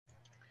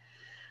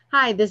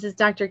Hi, this is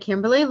Dr.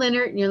 Kimberly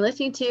Leonard, and you're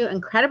listening to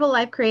Incredible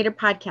Life Creator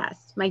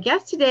Podcast. My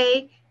guest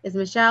today is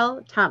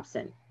Michelle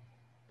Thompson.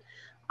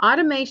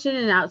 Automation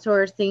and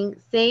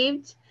outsourcing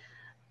saved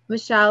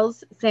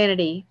Michelle's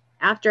sanity.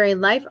 After a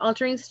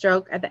life-altering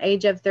stroke at the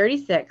age of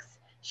 36,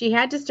 she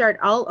had to start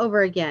all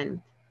over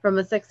again, from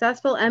a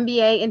successful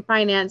MBA in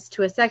finance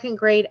to a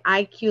second-grade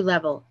IQ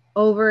level,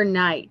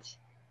 overnight.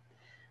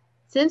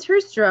 Since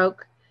her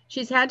stroke,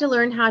 she's had to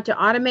learn how to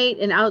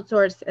automate and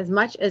outsource as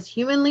much as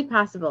humanly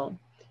possible.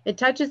 It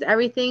touches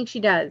everything she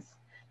does.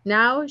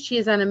 Now she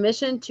is on a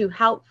mission to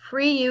help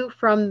free you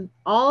from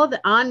all the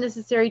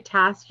unnecessary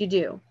tasks you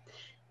do.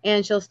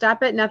 And she'll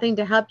stop at nothing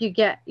to help you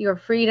get your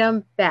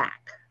freedom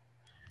back.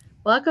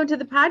 Welcome to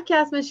the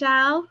podcast,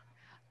 Michelle.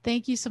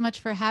 Thank you so much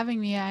for having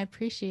me. I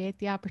appreciate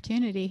the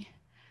opportunity.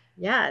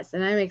 Yes,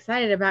 and I'm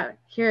excited about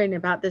hearing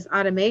about this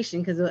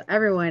automation because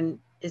everyone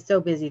is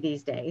so busy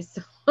these days.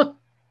 So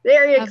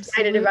very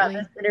excited about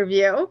this Absolutely.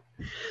 interview.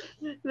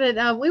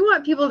 But we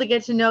want people to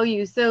get to know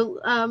you. So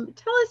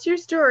tell us your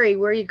story,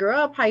 where you grew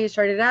up, how you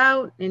started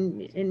out,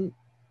 and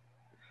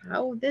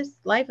how this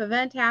life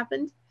event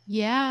happened.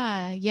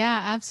 Yeah,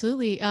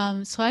 absolutely.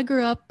 So I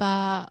grew up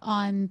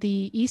on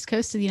the East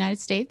Coast of the United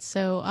States.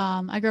 So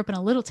I grew up in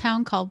a little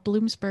town called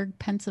Bloomsburg,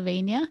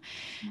 Pennsylvania,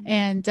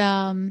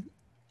 and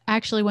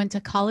actually went to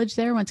college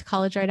there. Went to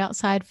college right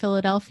outside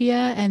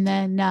Philadelphia, and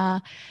then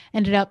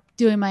ended up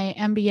doing my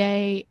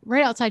MBA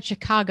right outside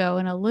Chicago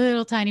in a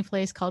little tiny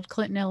place called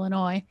Clinton,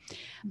 Illinois.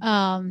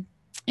 Um,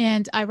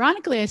 and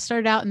ironically, I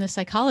started out in the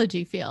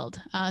psychology field.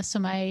 So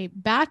my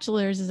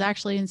bachelor's is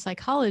actually in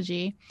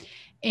psychology,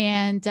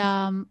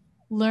 and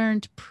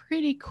learned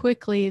pretty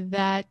quickly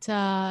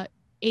that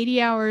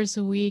 80 hours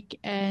a week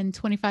and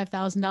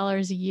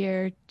 $25,000 a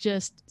year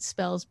just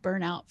spells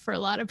burnout for a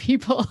lot of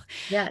people.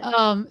 Yes.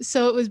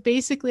 So it was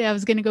basically I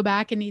was going to go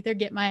back and either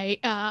get my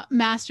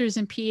master's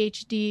and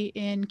PhD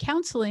in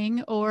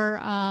counseling, or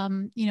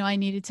I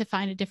needed to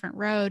find a different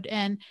road.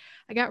 And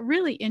I got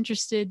really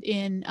interested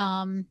in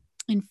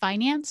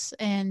finance.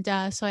 And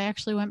so I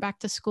actually went back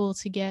to school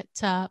to get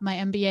my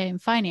MBA in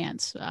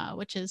finance,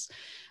 which is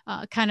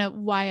kind of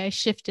why I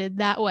shifted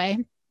that way.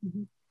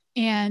 Mhm.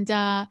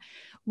 And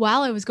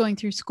while I was going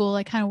through school,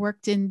 I kind of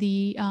worked in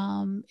the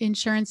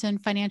insurance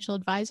and financial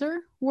advisor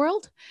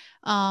world.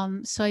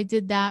 So I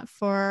did that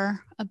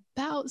for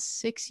about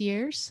 6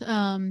 years.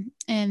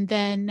 And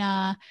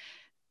then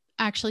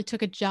actually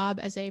took a job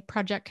as a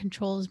project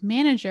controls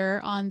manager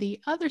on the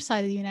other side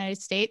of the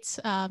United States.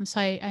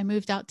 So I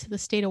moved out to the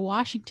state of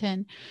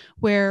Washington,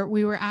 where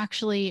we were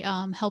actually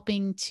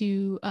helping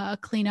to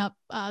clean up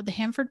the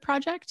Hanford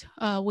Project,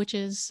 which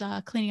is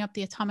cleaning up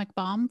the atomic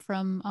bomb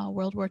from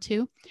World War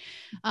II.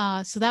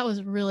 So that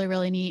was really,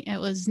 really neat. It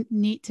was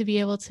neat to be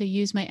able to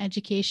use my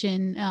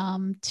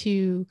education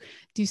to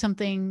do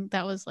something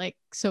that was like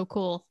so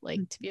cool,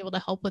 like to be able to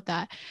help with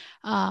that.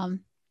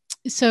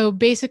 So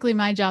basically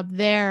my job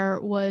there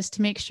was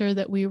to make sure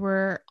that we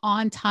were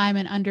on time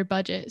and under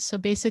budget. So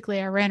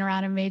basically I ran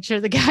around and made sure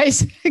the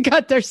guys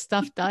got their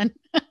stuff done.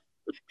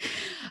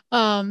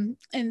 And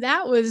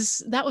that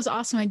was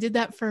awesome. I did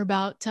that for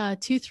about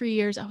 2-3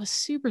 years. I was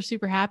super,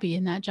 super happy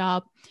in that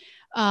job.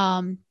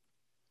 Um,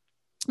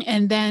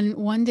 and then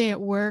one day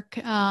at work,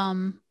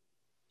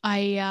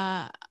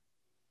 I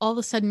all of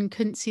a sudden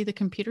couldn't see the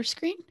computer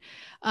screen.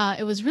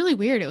 It was really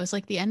weird. It was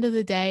like the end of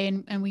the day,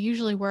 and we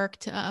usually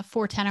worked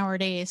 4 10-hour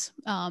days.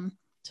 So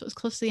it was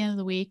close to the end of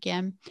the week,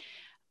 and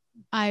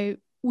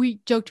we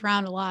joked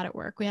around a lot at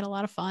work. We had a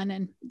lot of fun,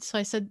 and so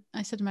I said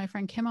to my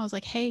friend Kim, I was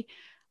like, "Hey,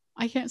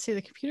 I can't see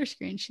the computer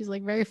screen." She's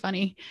like, "Very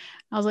funny."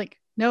 I was like,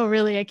 "No,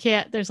 really, I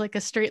can't. There's like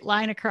a straight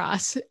line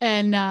across."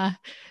 And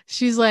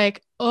she's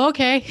like, oh,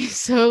 "Okay."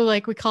 So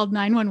like we called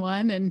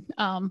 911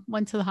 and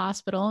went to the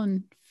hospital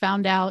and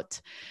found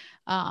out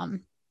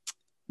um,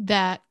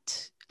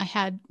 that I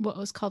had what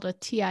was called a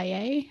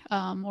TIA,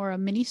 or a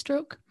mini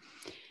stroke.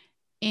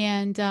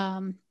 And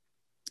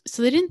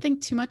so they didn't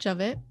think too much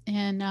of it,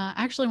 and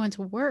actually went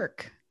to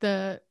work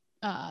the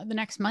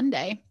next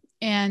Monday,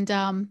 and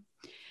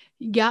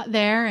got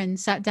there and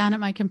sat down at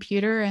my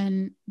computer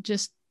and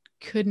just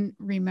couldn't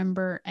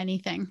remember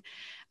anything.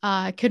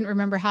 I couldn't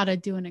remember how to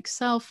do an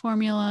Excel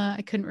formula.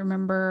 I couldn't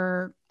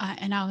remember,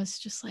 and I was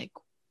just like,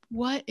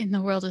 "What in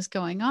the world is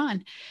going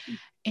on?"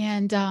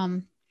 And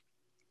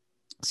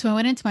so I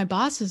went into my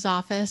boss's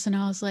office and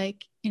I was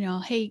like,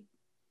 "Hey,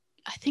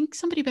 I think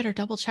somebody better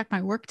double check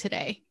my work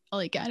today.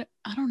 Like, I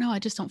don't know. I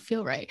just don't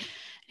feel right."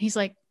 And he's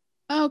like,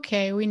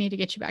 "Okay, we need to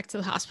get you back to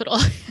the hospital."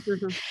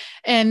 Mhm.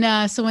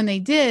 And so when they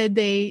did,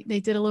 they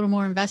did a little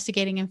more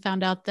investigating and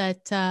found out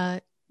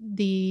that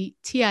the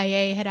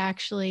TIA had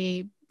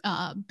actually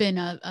been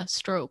a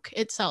stroke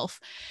itself.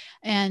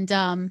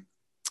 And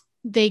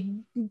they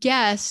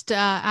guessed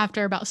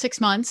after about 6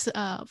 months,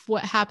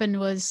 what happened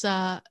was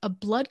a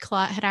blood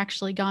clot had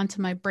actually gone to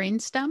my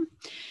brainstem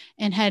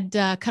and had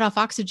cut off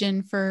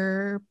oxygen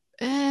for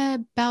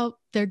about,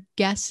 they're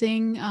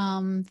guessing,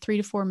 3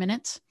 to 4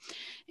 minutes.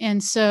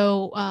 And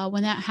so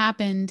when that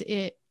happened,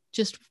 it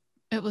just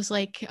it was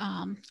like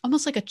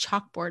almost like a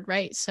chalkboard,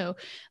 right? So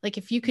like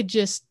if you could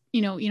just,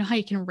 you know how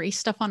you can erase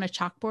stuff on a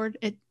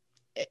chalkboard,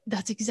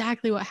 that's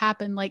exactly what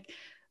happened. Like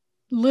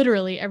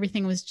literally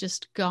everything was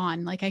just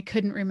gone. Like I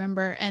couldn't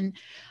remember. And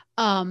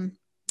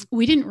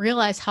we didn't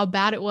realize how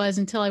bad it was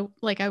until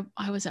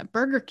I was at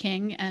Burger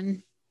King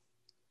and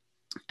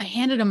I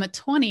handed him a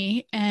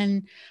 20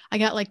 and I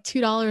got like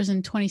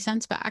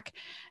 $2.20 back.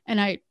 And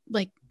I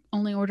like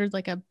only ordered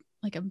like a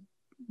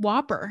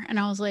Whopper. And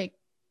I was like,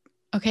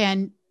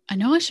 okay, I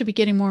know I should be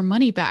getting more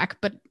money back,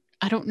 but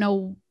I don't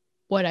know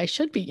what I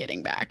should be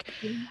getting back.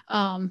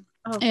 And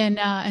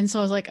so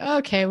I was like,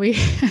 okay,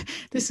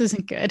 this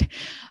isn't good.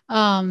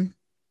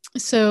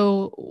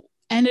 So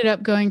ended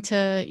up going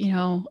to,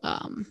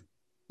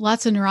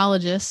 lots of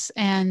neurologists,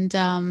 and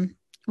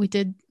we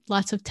did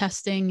lots of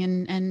testing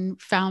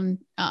and found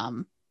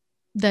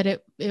that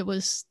it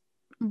was,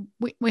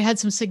 we had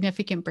some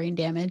significant brain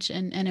damage,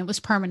 and it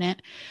was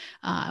permanent.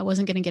 I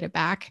wasn't going to get it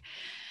back.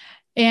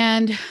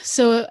 And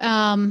so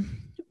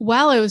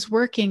while I was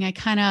working, I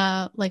kind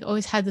of like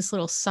always had this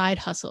little side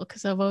hustle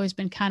because I've always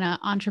been kind of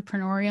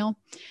entrepreneurial.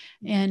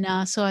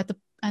 And so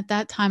at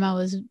that time I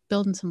was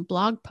building some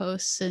blog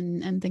posts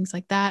and things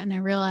like that. And I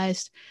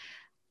realized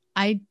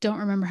I don't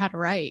remember how to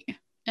write.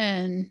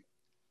 And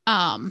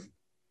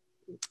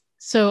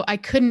so I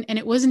couldn't, and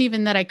it wasn't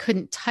even that I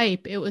couldn't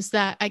type. It was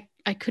that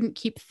I couldn't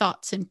keep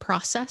thoughts in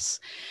process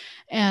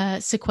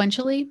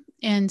sequentially.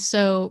 And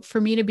so for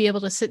me to be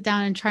able to sit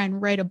down and try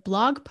and write a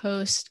blog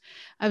post,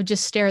 I would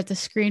just stare at the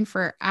screen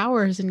for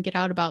hours and get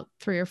out about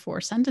 3 or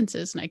 4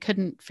 sentences. And I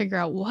couldn't figure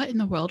out what in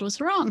the world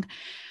was wrong.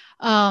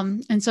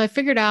 And so I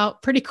figured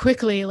out pretty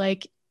quickly,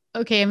 like,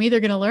 okay, I'm either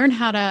going to learn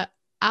how to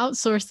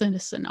outsource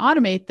this and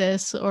automate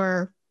this,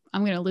 or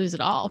I'm going to lose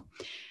it all.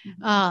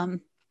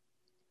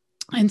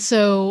 And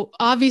so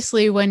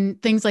obviously when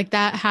things like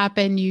that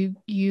happen, you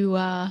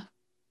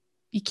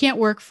can't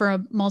work for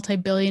a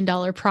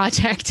multi-billion-dollar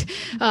project.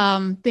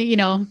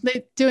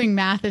 Doing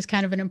math is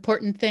kind of an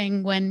important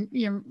thing when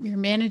you're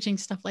managing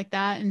stuff like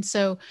that. And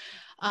so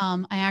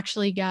I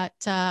actually got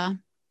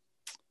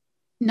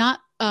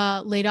not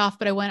laid off,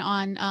 but I went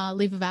on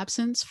leave of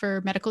absence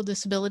for medical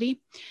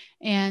disability.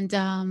 And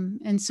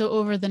so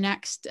over the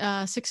next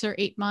 6 or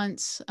 8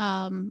 months,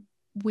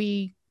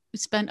 we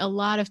spent a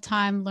lot of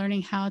time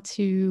learning how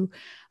to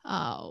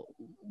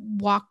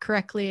walk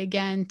correctly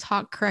again,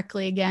 talk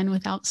correctly again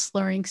without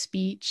slurring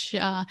speech,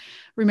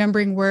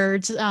 remembering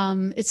words.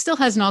 It still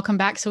hasn't all come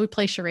back. So we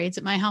play charades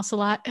at my house a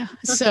lot.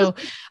 So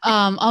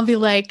I'll be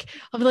like,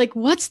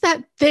 what's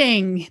that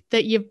thing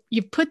that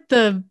you put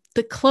the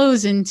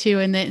clothes into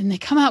and they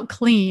come out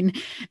clean?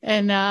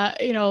 And,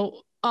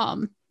 they'll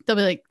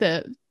be like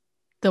the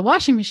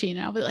washing machine.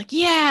 And I'll be like,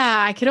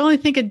 yeah, I could only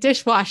think of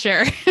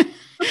dishwasher.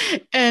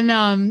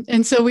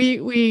 And so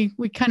we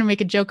kind of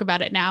make a joke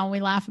about it now and we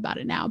laugh about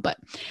it now, but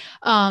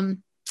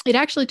it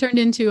actually turned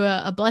into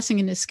a blessing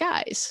in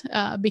disguise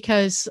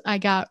because I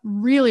got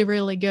really,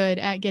 really good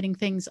at getting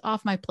things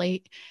off my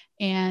plate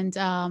and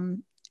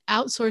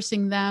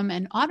outsourcing them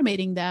and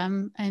automating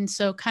them. And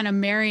so kind of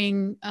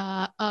marrying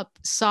up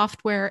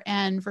software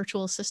and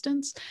virtual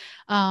assistants.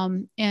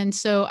 And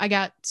so I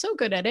got so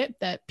good at it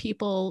that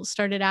people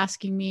started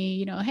asking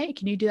me, hey,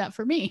 can you do that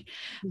for me?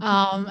 And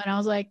I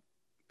was like,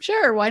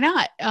 sure, why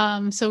not?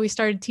 So we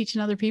started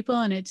teaching other people,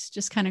 and it's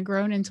just kind of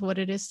grown into what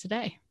it is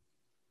today.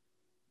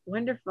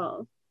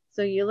 Wonderful.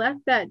 So you left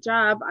that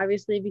job,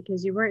 obviously,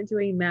 because you weren't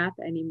doing math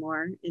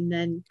anymore. And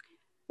then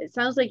it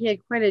sounds like you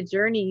had quite a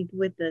journey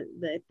with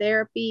the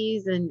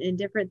therapies and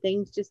different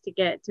things just to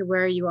get to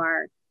where you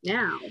are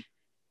now.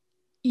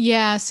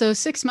 Yeah. So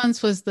 6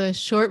 months was the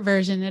short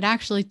version. It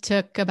actually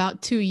took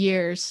about 2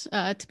 years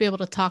to be able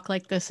to talk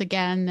like this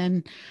again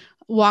and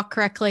walk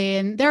correctly.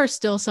 And there are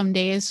still some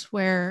days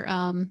where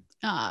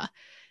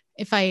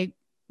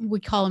we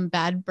call them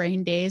bad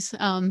brain days.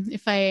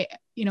 If I,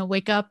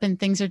 wake up and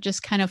things are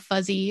just kind of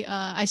fuzzy,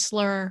 I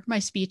slur my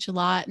speech a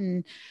lot.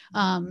 And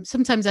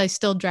sometimes I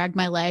still drag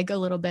my leg a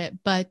little bit,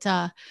 but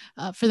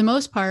for the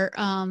most part,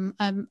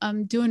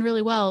 I'm doing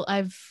really well.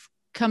 I've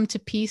come to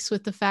peace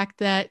with the fact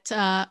that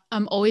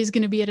I'm always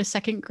going to be at a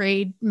second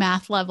grade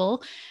math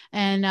level,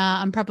 and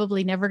I'm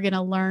probably never going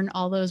to learn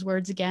all those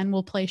words again.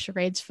 We'll play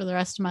charades for the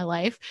rest of my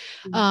life.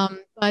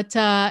 But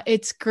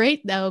it's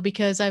great though,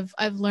 because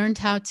I've learned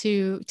how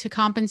to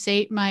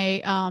compensate.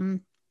 My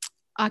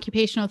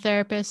occupational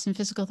therapists and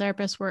physical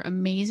therapists were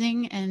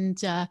amazing. And,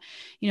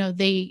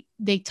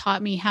 they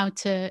taught me how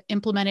to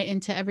implement it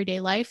into everyday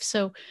life.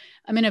 So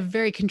I'm in a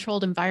very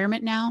controlled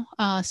environment now.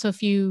 So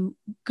if you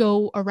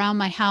go around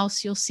my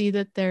house, you'll see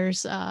that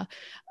there's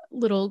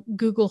little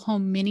Google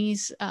Home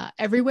Minis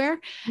everywhere.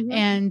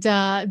 And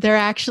they're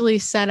actually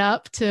set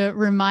up to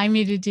remind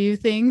me to do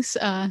things.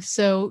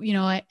 So,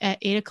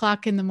 at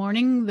 8:00 in the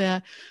morning,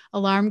 the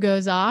alarm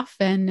goes off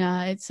and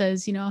it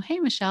says, hey,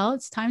 Michelle,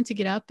 it's time to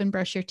get up and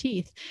brush your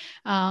teeth.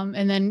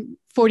 And then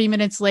 40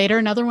 minutes later,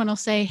 another one will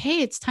say,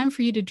 hey, it's time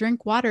for you to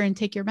drink water and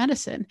take your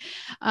medicine.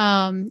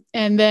 And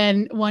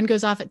then one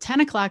goes off at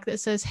 10 o'clock that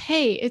says,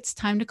 hey, it's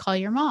time to call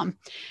your mom.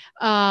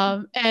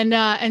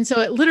 And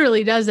so it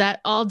literally does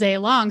that all day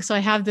long. So I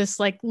have this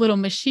like little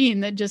machine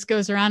that just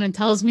goes around and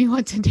tells me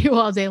what to do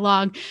all day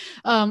long,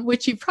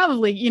 which you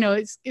probably,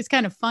 it's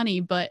kind of funny,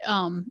 but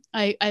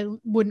I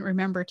wouldn't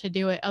remember to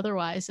do it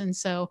otherwise. And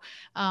so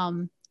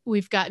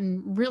we've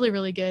gotten really,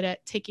 really good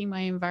at taking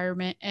my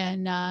environment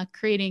and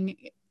creating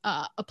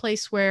a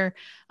place where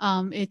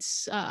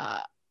it's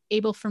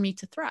able for me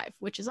to thrive,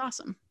 which is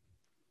awesome.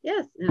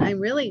 Yes. And I'm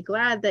really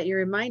glad that your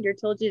reminder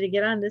told you to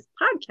get on this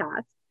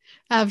podcast.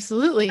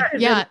 Absolutely.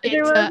 Yeah.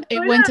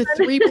 It went to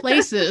 3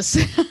 places.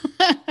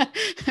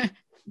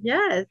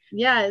 Yes.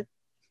 Yes.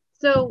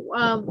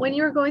 So when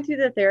you were going through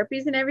the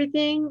therapies and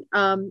everything,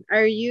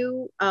 are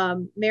you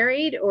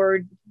married,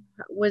 or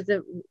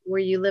were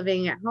you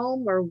living at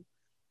home, or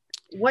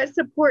what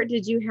support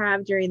did you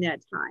have during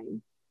that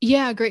time?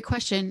 Yeah, great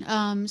question.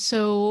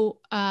 So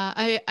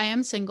I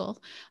am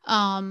single.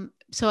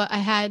 So I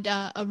had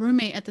a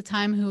roommate at the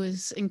time who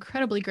was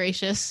incredibly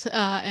gracious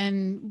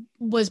and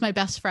was my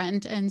best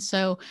friend. And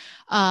so,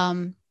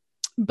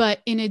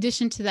 but in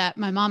addition to that,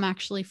 my mom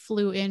actually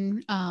flew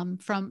in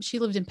she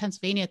lived in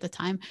Pennsylvania at the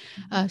time.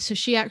 So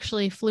she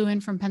actually flew in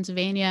from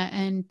Pennsylvania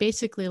and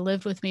basically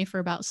lived with me for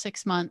about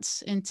 6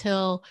 months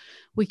until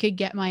we could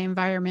get my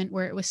environment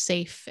where it was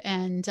safe.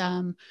 And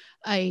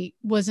I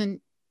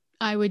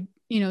would,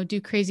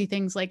 do crazy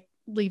things like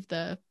leave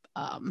the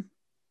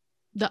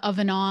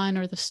oven on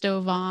or the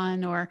stove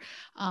on, or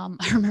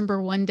I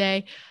remember one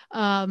day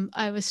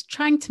I was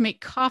trying to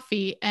make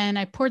coffee and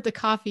I poured the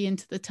coffee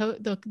into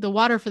the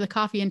water for the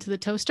coffee into the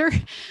toaster.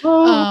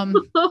 Yeah,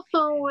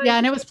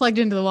 and it was plugged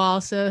into the wall,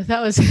 so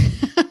that was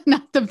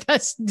not the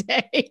best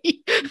day.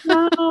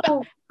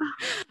 No.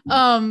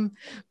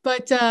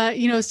 But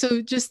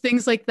so just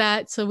things like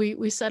that. So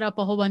we set up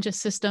a whole bunch of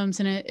systems,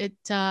 and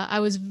I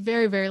was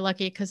very, very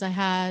lucky because I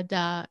had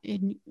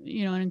an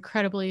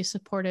incredibly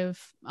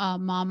supportive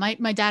mom.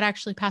 My dad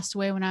actually passed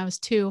away when I was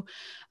 2.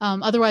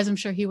 Otherwise I'm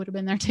sure he would have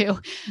been there too.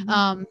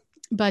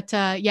 But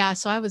yeah,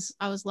 so I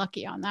was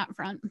lucky on that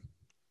front.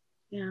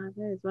 Yeah,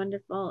 that is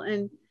wonderful.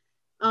 And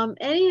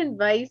any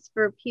advice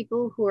for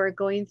people who are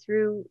going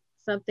through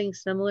something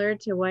similar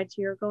to what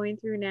you're going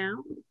through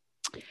now?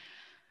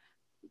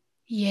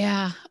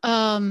 Yeah.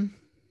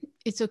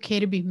 It's okay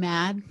to be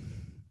mad.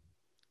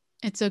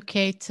 It's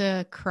okay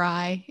to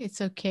cry.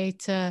 It's okay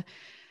to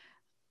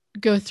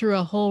go through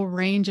a whole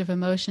range of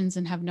emotions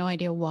and have no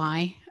idea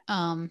why.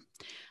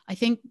 I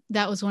think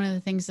that was one of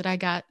the things that I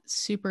got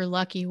super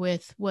lucky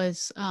with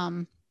was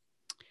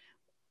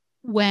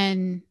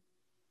when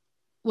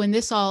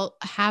this all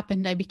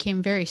happened, I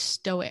became very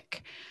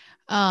stoic.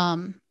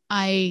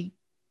 I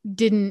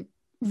didn't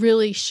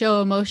really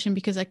show emotion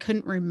because I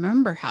couldn't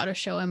remember how to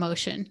show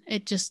emotion.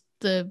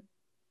 The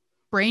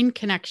brain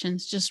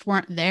connections just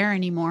weren't there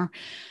anymore.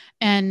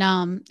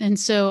 And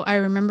so I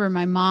remember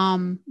my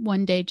mom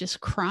one day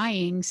just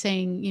crying,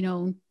 saying,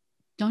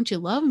 don't you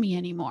love me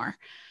anymore?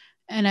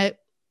 And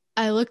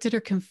I looked at her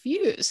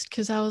confused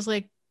because I was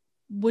like,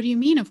 what do you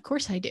mean? Of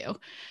course I do.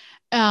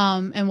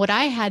 And what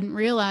I hadn't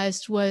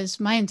realized was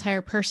my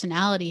entire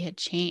personality had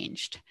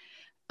changed.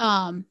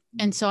 And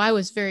so I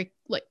was very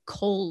like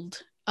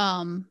cold.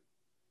 And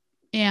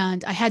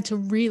I had to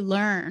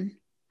relearn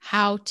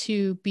how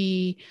to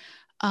be,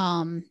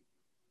 for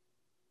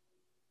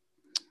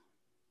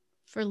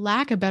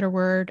lack of a better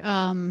word,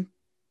 how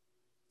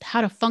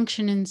to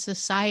function in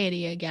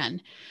society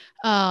again.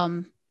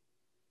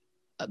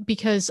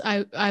 Because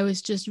I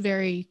was just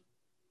very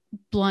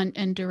blunt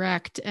and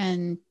direct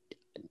and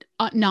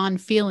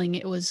non-feeling.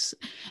 It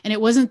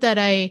wasn't that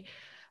I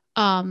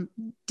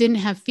didn't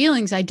have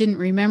feelings. I didn't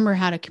remember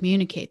how to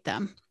communicate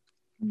them.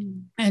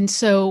 And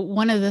so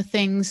one of the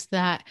things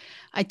that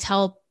I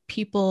tell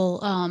people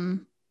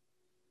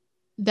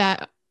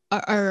that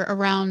are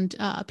around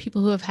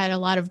people who have had a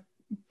lot of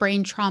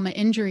brain trauma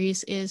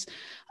injuries is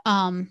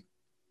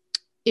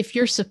if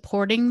you're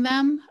supporting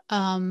them,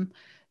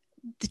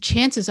 the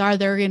chances are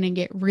they're going to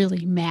get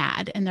really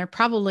mad and they're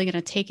probably going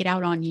to take it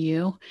out on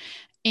you.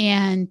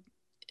 And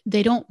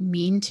they don't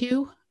mean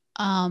to.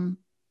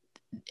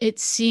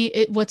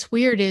 What's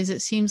weird is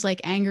it seems like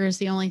anger is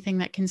the only thing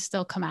that can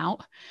still come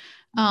out.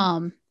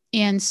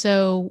 And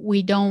so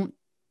we don't,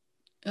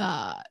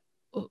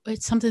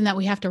 it's something that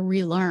we have to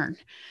relearn,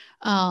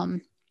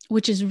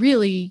 which is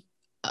really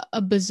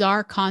a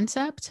bizarre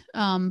concept.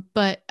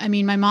 But I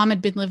mean, my mom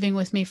had been living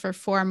with me for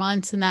 4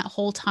 months, and that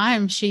whole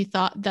time she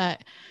thought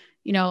that,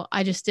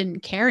 I just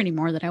didn't care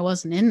anymore, that I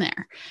wasn't in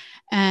there.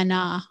 And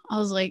I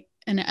was like,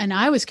 and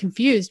I was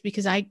confused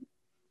because I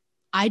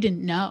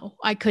didn't know,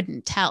 I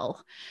couldn't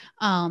tell.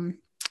 And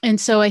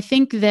so I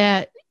think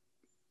that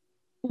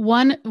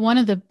one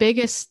of the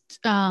biggest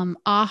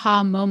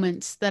aha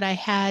moments that I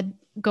had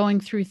going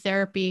through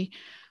therapy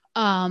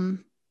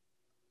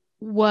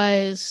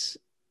was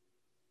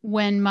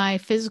when my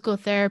physical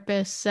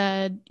therapist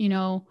said,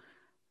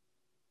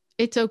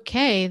 it's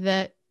okay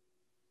that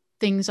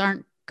things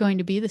aren't going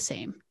to be the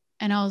same.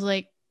 And I was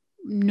like,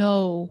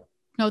 no,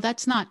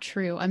 that's not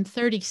true. I'm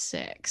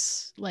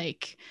 36.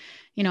 Like,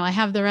 I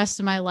have the rest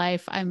of my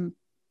life. I'm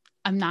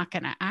not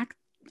going to act.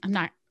 I'm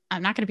not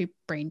going to be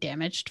brain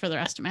damaged for the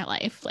rest of my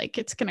life. Like,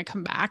 it's going to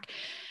come back.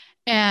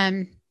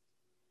 And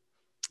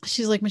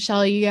she's like,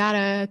 Michelle, you got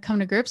to come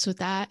to grips with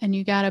that. And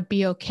you got to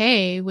be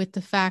okay with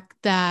the fact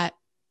that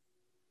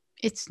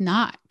it's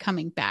not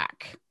coming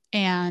back.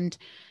 And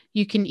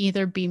you can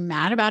either be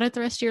mad about it the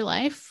rest of your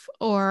life,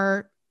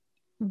 or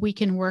we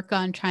can work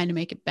on trying to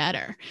make it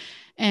better.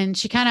 And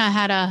she kind of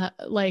had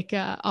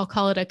I'll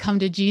call it a come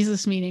to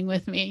Jesus meeting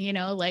with me,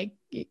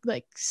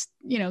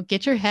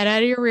 get your head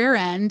out of your rear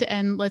end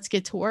and let's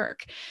get to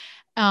work.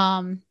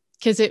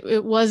 Cause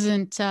it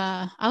wasn't,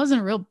 I was in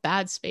a real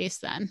bad space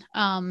then.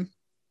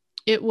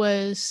 It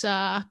was,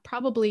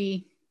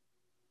 probably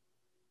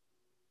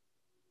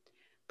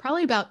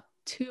about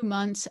 2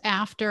 months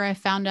after I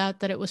found out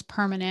that it was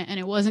permanent and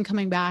it wasn't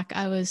coming back.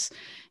 I was,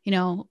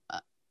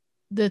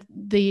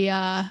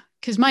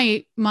 because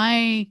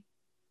my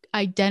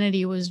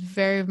identity was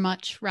very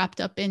much wrapped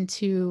up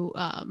into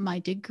my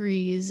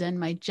degrees and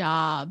my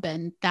job,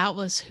 and that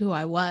was who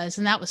I was,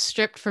 and that was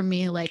stripped from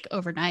me like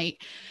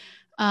overnight.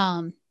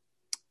 And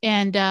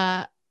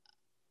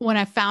when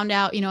I found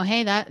out,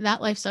 hey,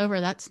 that life's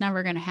over, that's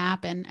never going to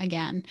happen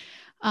again.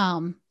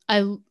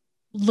 I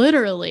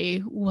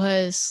literally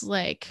was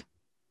like,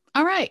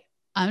 all right,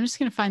 I'm just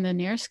going to find the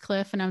nearest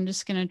cliff and I'm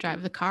just going to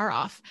drive the car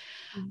off.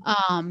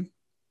 And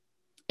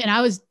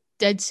I was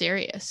dead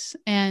serious.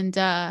 And,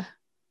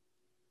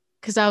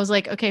 cause I was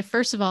like, okay,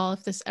 first of all,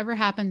 if this ever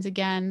happens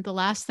again, the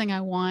last thing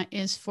I want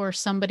is for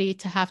somebody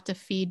to have to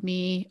feed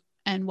me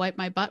and wipe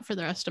my butt for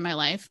the rest of my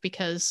life,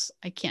 because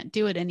I can't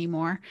do it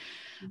anymore.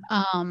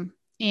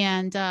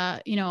 And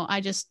I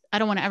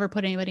don't want to ever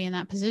put anybody in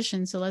that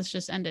position. So let's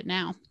just end it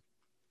now.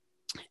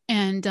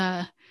 And,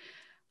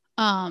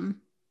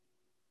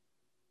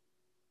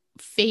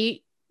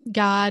 fate,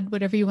 God,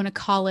 whatever you want to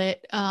call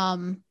it,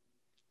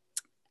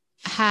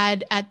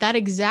 had at that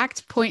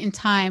exact point in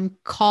time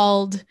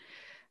called,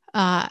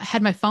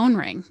 had my phone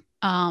ring.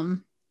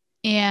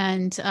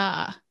 And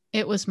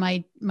it was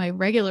my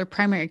regular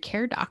primary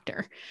care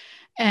doctor.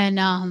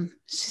 And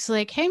she's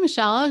like, hey,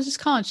 Michelle, I was just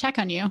calling to check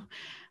on you.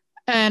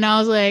 And I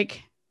was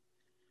like,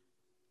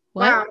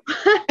 what? Wow.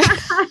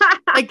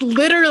 Like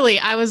literally,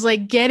 I was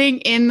like getting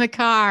in the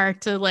car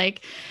to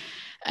like,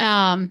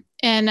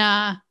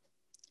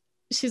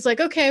 she's like,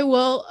 okay,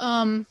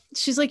 well,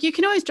 she's like, you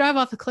can always drive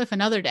off a cliff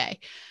another day.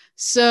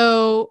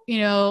 So,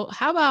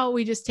 how about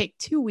we just take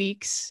 2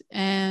 weeks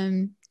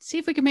and see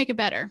if we can make it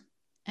better.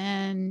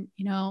 And,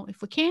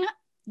 if we can't,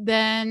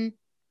 then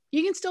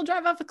you can still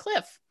drive off a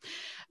cliff.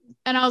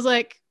 And I was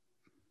like,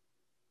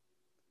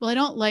 well, I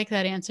don't like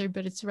that answer,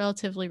 but it's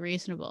relatively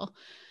reasonable.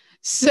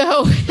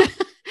 So,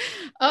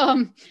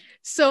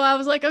 so I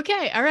was like,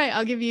 okay, all right,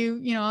 I'll give you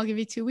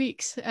 2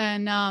 weeks.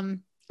 And, I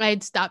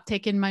had stopped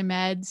taking my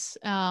meds,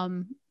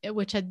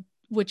 which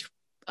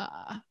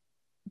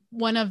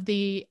one of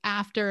the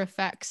after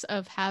effects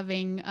of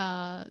having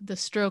the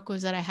stroke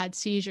was that I had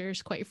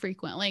seizures quite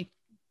frequently.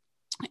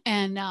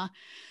 And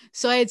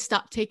so I had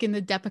stopped taking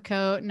the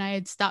Depakote and I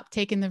had stopped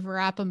taking the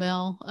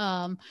Verapamil.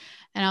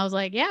 And I was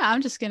like, yeah,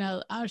 I'm just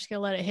gonna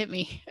let it hit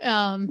me.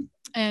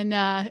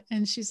 And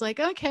she's like,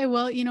 okay,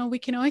 well, we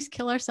can always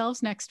kill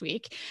ourselves next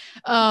week.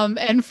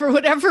 And for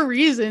whatever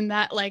reason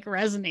that like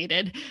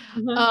resonated.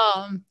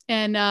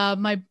 And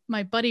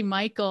my buddy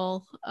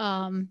Michael,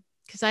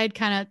 cause I had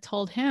kind of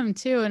told him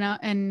too.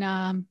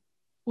 And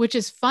which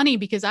is funny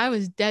because I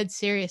was dead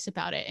serious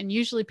about it. And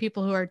usually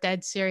people who are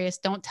dead serious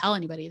don't tell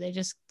anybody. They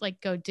just like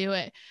go do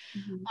it.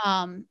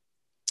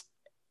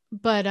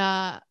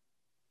 But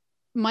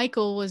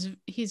Michael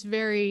he's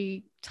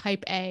very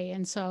type A.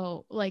 And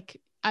so like,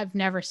 I've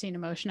never seen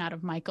emotion out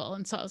of Michael.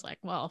 And so I was like,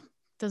 well,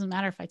 it doesn't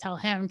matter if I tell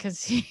him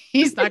because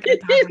he's not going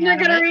to he's not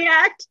going to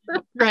react.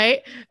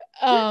 Right.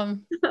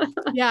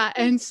 Yeah.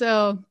 And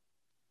so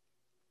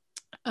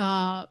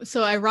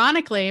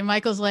ironically,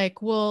 Michael's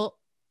like, well,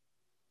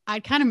 I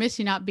kind of miss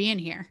you not being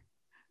here.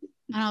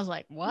 And I was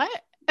like,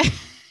 what?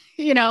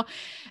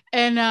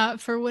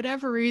 And for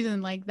whatever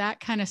reason, like that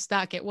kind of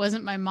stuck. It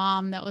wasn't my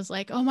mom that was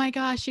like, oh my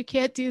gosh, you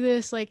can't do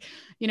this. Like,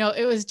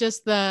 it was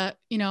just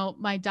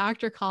my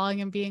doctor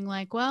calling and being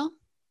like, well,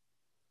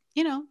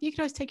 you could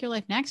always take your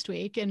life next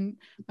week. And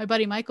my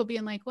buddy Michael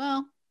being like,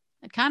 well,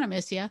 I kind of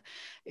miss you.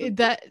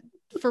 That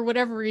for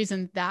whatever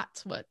reason,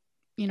 that's what,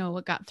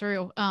 what got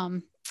through.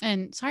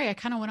 And sorry, I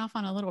kind of went off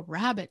on a little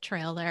rabbit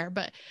trail there,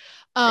 but,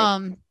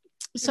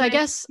 so I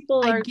guess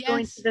people are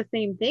going through the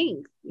same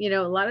things. A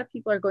lot of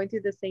people are going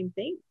through the same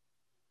thing.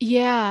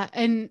 Yeah.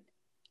 And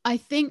I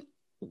think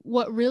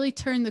what really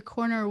turned the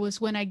corner was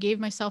when I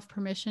gave myself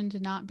permission to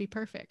not be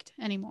perfect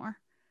anymore.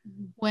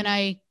 Mm-hmm.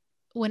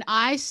 When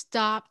I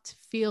stopped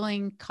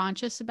feeling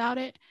conscious about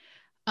it,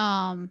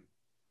 and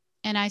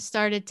I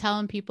started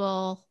telling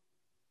people,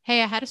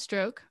 hey, I had a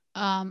stroke.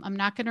 I'm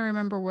not going to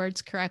remember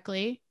words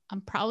correctly. I'm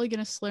probably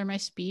going to slur my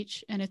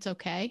speech and it's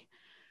okay.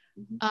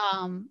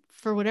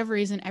 For whatever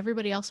reason,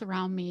 everybody else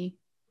around me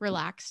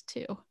relaxed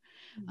too,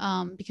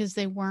 Mm-hmm. because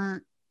they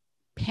weren't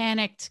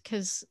panicked,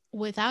 because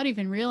without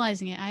even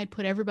realizing it, I had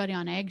put everybody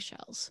on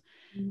eggshells.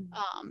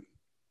 Um,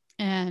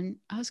 and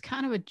I was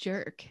kind of a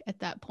jerk at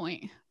that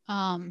point.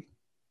 No,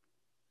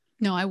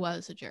 I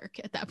was a jerk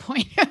at that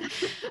point.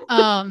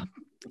 um,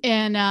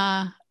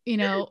 and, you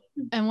know,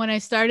 and when I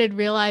started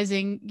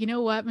realizing, you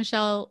know what,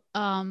 Michelle,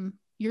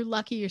 you're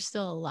lucky you're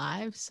still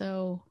alive.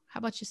 So how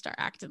about you start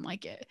acting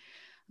like it?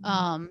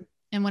 And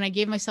when I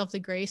gave myself the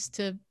grace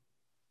to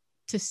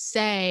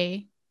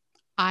say,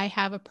 I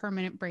have a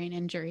permanent brain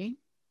injury,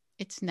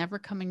 it's never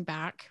coming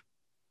back,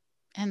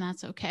 and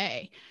that's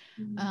okay.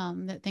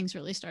 That things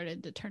really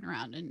started to turn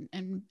around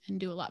and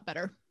do a lot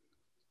better.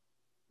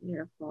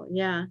 Beautiful.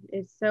 Yeah,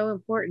 it's so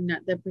important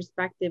that the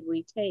perspective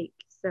we take.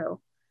 So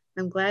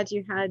I'm glad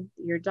you had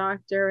your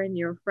doctor and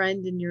your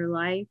friend in your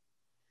life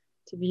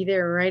to be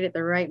there right at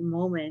the right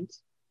moment.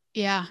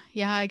 Yeah,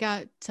 I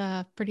got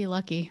pretty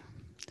lucky.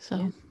 Yeah.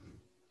 So,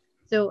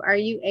 So are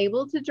you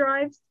able to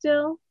drive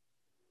still?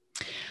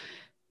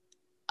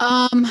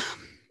 um,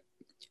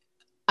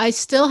 I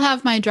still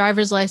have my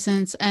driver's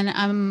license and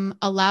I'm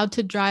allowed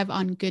to drive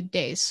on good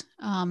days.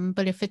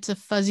 But if it's a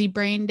fuzzy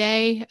brain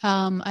day,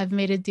 I've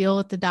made a deal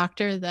with the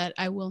doctor that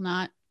I will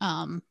not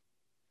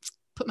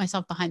put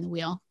myself behind the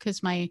wheel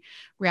because my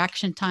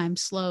reaction time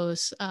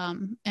slows,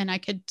 and I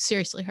could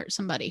seriously hurt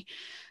somebody.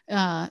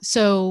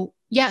 So,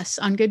 yes,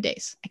 on good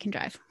days, I can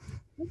drive.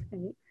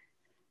 Okay.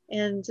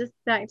 And just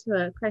back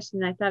to a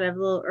question I thought of a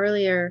little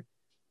earlier,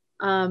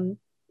 um,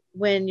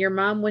 when your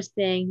mom was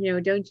saying,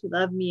 don't you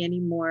love me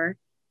anymore?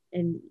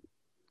 And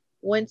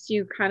once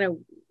you kind of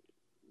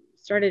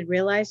started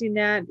realizing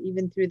that,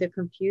 even through the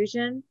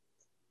confusion,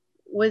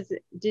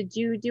 did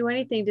you do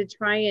anything to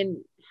try and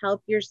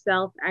help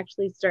yourself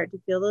actually start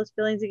to feel those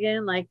feelings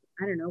again? Like,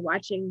 I don't know,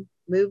 watching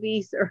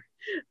movies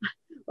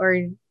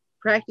or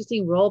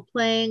practicing role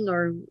playing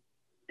or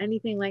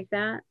anything like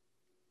that?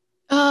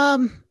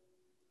 Um,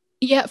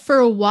 yeah, for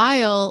a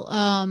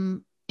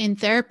while, in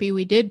therapy,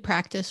 we did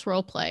practice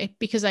role play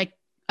because I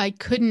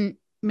couldn't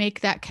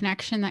make that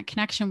connection. That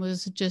connection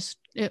was just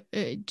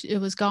it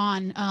was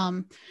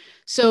gone.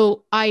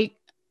 So I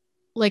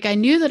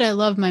knew that I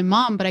loved my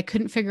mom, but I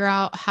couldn't figure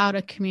out how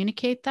to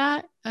communicate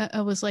that.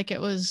 I was like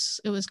it was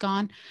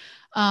gone.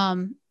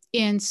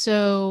 And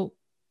so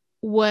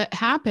what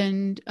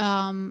happened,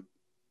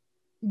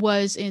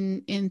 was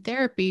in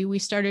therapy, we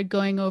started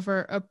going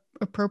over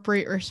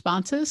appropriate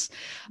responses.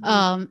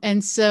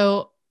 And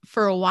so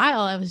for a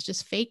while, I was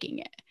just faking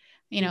it.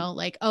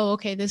 Like, oh,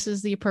 okay, this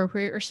is the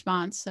appropriate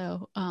response.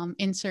 So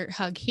insert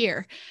hug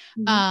here.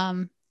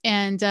 Mm-hmm.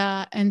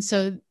 And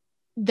so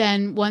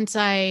then once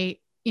I,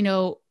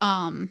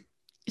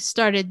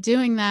 started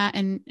doing that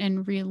and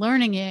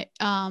relearning it,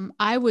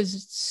 I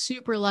was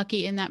super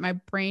lucky in that my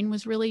brain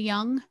was really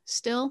young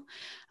still,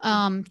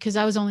 because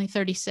I was only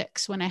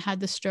 36 when I had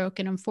the stroke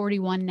and I'm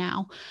 41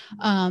 now.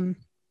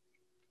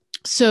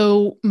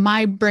 So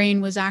my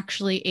brain was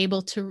actually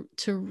able to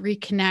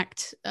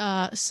reconnect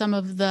some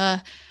of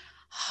the,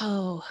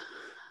 oh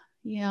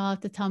yeah, I'll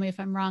have to tell me if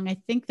I'm wrong. I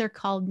think they're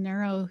called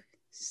neurosapses,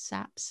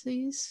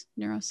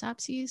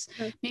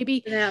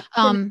 maybe.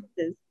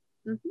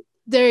 Mm-hmm.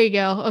 There you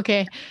go.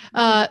 Okay.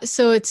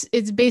 So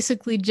it's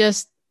basically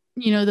just,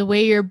 the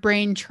way your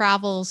brain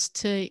travels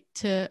to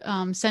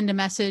send a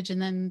message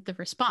and then the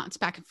response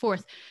back and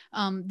forth.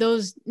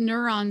 Those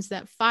neurons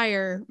that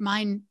fire,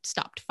 mine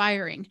stopped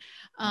firing.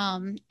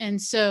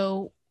 And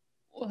so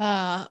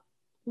uh,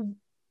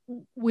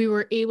 we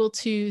were able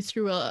to,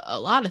 through a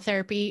lot of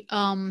therapy,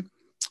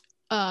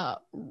 uh,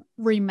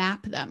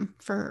 remap them,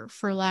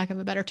 for lack of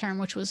a better term,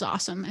 which was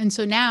awesome. And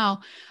so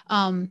now,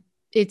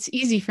 it's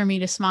easy for me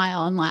to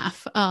smile and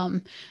laugh,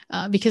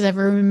 because I've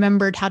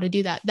remembered how to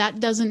do that. That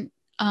doesn't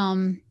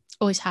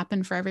always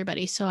happen for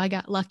everybody. So I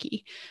got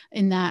lucky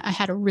in that I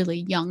had a really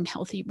young,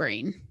 healthy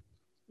brain.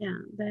 Yeah,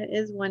 that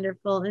is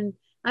wonderful. And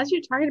as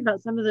you're talking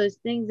about some of those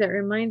things, that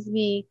reminds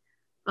me,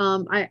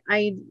 I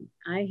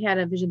had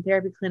a vision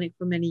therapy clinic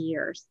for many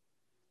years,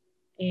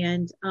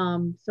 and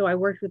so I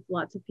worked with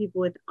lots of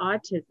people with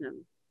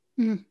autism,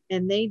 Mm.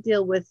 and they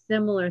deal with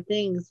similar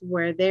things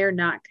where they're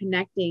not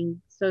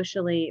connecting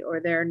socially,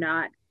 or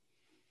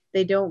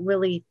they don't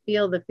really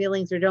feel the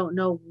feelings or don't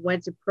know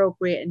what's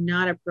appropriate and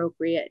not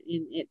appropriate,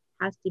 and it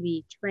has to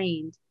be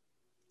trained.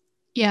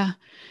 Yeah.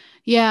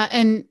 Yeah,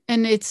 and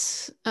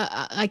it's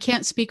I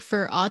can't speak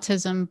for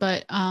autism,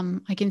 but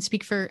I can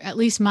speak for at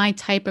least my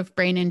type of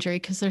brain injury,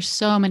 because there's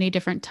so many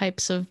different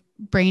types of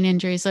brain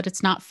injuries that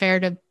it's not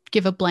fair to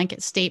give a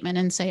blanket statement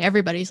and say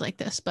everybody's like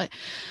this. But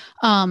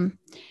um,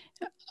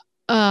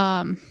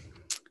 um,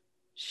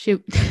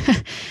 shoot,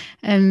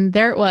 and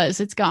there it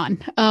was. It's gone.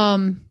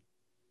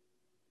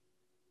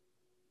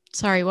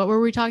 Sorry, what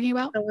were we talking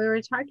about? So we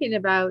were talking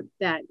about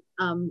that,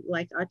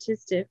 like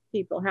autistic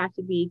people have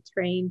to be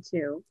trained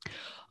to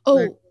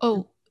learn.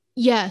 Oh,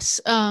 yes.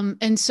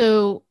 And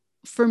so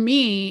for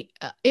me,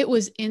 it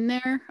was in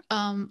there.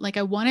 Like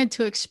I wanted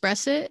to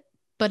express it,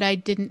 but I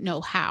didn't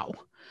know how.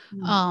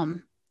 Mm.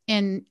 Um,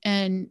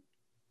 and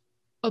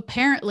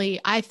apparently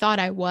I thought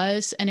I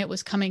was, and it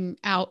was coming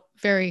out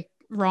very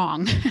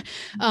wrong,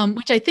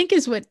 which I think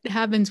is what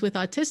happens with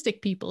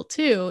autistic people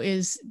too,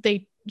 is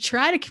they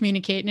try to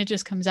communicate and it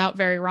just comes out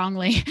very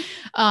wrongly.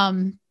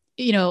 But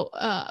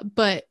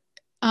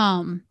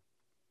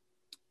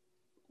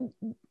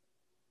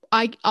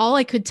all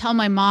I could tell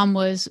my mom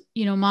was,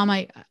 Mom,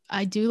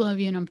 I do love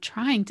you and I'm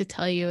trying to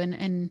tell you,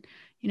 and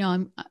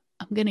I'm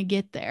going to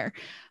get there.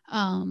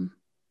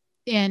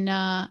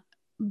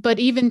 But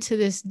even to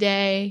this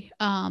day,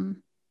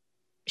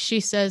 she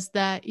says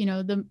that,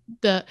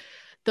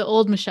 the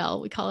old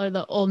Michelle, we call her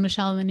the old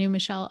Michelle and the new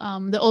Michelle.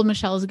 The old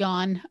Michelle is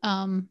gone.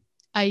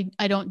 I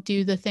don't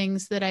do the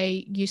things that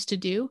I used to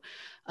do.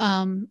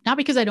 Not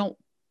because I don't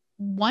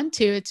want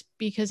to, it's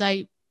because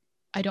I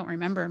don't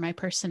remember. My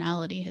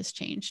personality has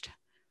changed.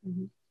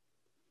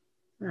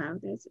 Mm-hmm. Wow,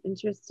 that's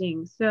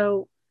interesting.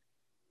 So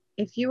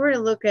if you were to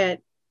look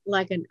at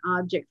like an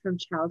object from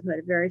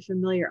childhood, a very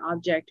familiar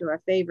object or a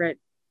favorite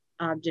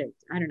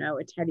object, I don't know,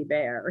 a teddy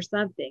bear or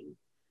something,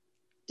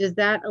 does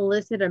that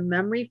elicit a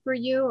memory for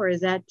you, or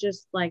is that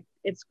just like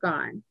it's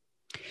gone?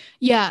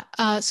 Yeah.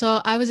 So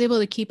I was able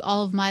to keep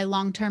all of my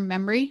long-term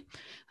memory.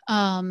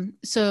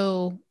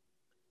 So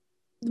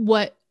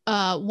what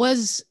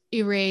was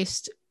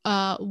erased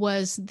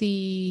was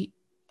a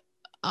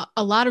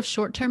lot of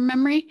short-term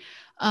memory,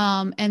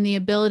 and the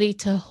ability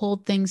to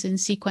hold things in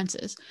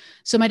sequences.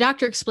 So my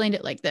doctor explained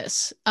it like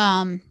this.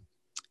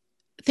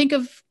 Think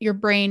of your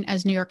brain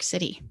as New York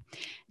City.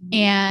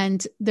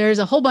 And there's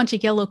a whole bunch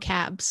of yellow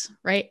cabs,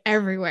 right?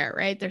 Everywhere,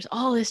 right? There's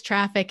all this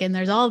traffic and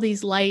there's all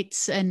these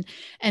lights. And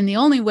the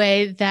only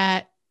way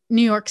that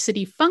New York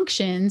City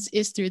functions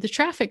is through the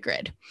traffic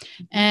grid.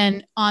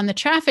 And on the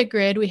traffic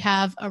grid, we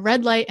have a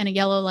red light and a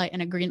yellow light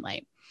and a green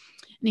light.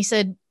 And he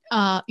said,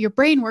 your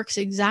brain works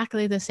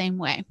exactly the same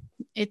way.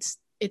 It's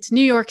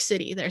New York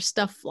City. There's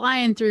stuff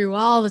flying through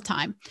all the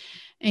time.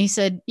 And he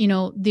said,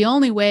 the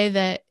only way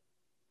that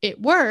it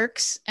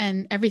works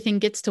and everything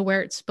gets to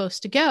where it's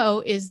supposed to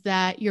go is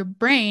that your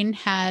brain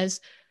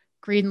has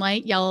green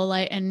light, yellow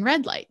light, and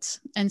red lights.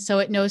 And so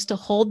it knows to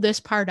hold this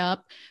part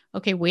up.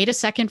 Okay, wait a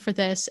second for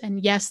this.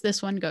 And yes, this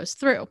one goes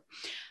through.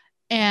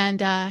 And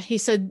he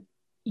said,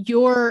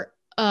 your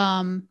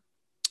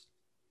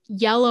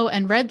yellow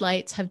and red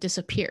lights have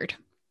disappeared.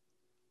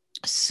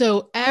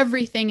 So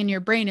everything in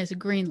your brain is a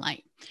green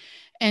light.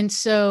 And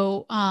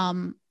so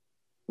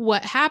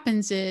what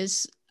happens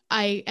is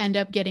I end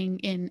up getting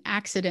in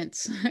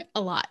accidents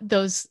a lot.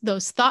 Those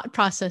thought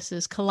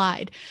processes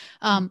collide.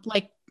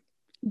 Like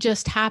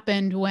just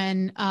happened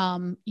when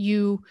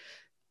when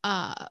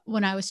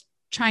I was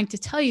trying to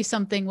tell you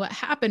something, what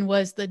happened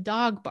was the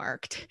dog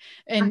barked.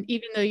 And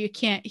even though you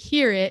can't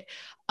hear it,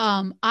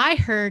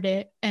 I heard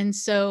it. And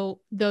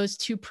so those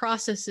two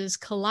processes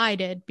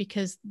collided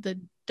because the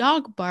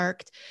dog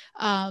barked.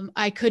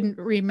 I couldn't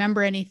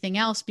remember anything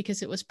else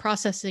because it was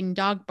processing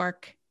dog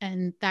bark,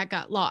 and that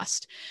got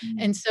lost. Mm-hmm.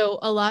 And so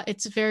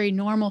it's very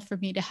normal for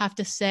me to have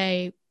to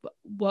say,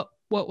 what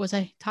was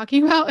I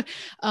talking about?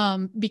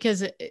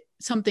 Because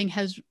something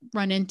has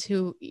run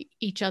into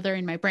each other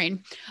in my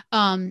brain.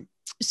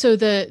 So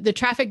the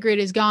traffic grid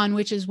is gone,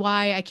 which is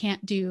why I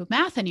can't do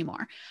math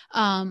anymore.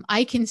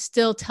 I can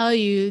still tell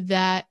you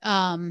that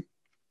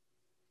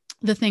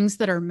the things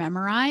that are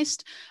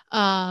memorized,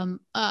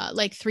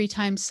 like 3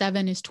 times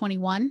 7 is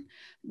 21.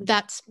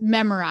 That's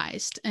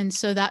memorized. And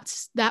so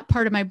that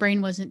part of my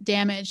brain wasn't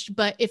damaged.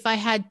 But if I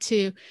had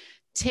to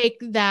take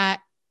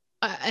that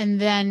and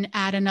then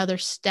add another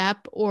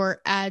step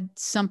or add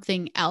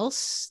something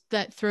else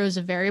that throws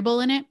a variable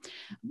in it,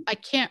 I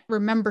can't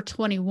remember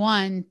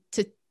 21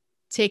 to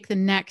take the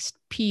next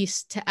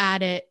piece to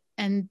add it.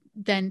 And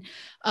then,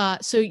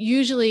 so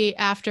usually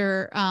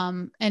after,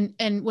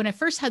 and when I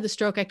first had the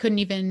stroke, I couldn't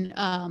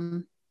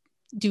even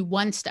do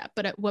one step,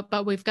 but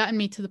we've gotten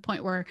me to the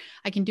point where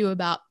I can do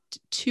about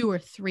 2 or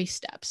 3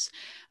 steps.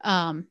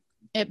 But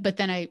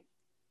then I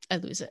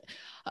lose it.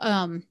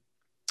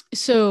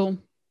 So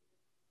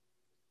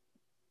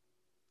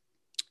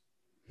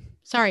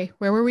sorry,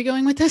 where were we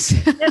going with this?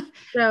 Yep.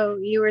 So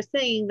you were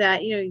saying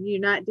that, you're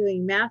not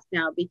doing math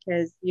now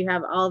because you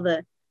have all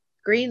the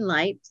green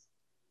lights.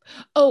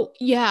 Oh,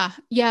 yeah.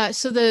 Yeah.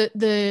 So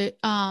the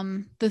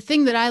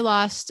thing that I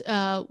lost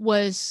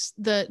was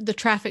the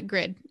traffic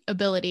grid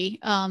ability.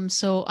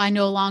 So I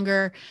no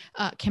longer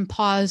can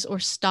pause or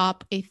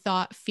stop a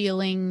thought,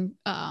 feeling,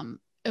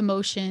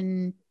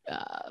 emotion,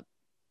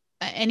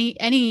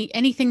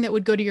 anything that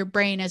would go to your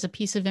brain as a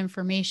piece of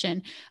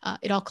information.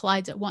 It all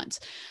collides at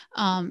once.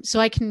 So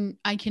I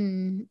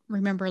can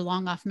remember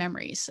long off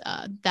memories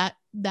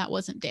that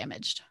wasn't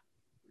damaged.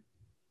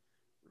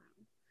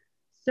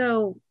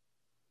 So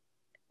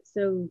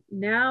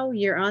now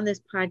you're on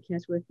this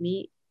podcast with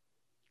me.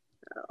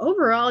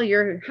 Overall,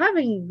 you're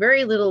having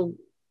very little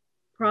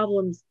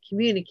problems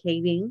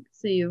communicating.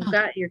 So you've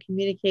got your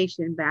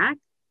communication back.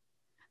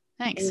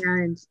 Thanks.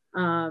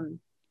 And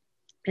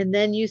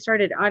then you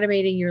started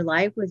automating your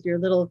life with your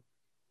little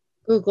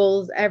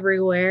Googles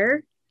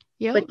everywhere.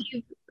 Yep. But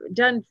you've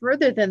done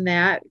further than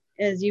that,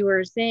 as you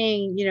were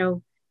saying,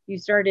 you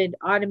started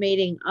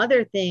automating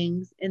other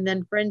things, and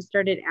then friends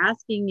started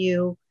asking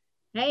you,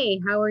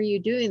 hey, how are you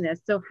doing this?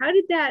 So how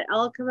did that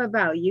all come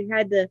about? You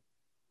had the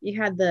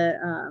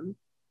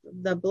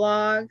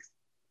blogs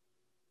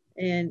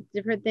and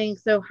different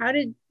things. So how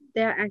did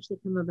that actually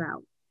come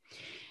about?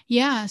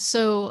 Yeah.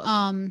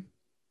 So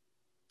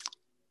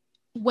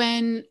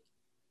when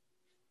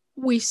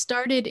we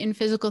started in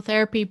physical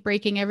therapy,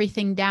 breaking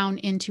everything down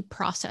into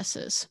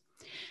processes.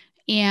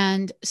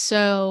 And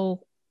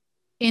so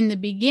in the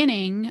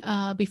beginning,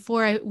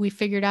 before we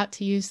figured out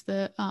to use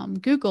the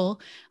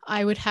Google,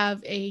 I would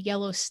have a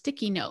yellow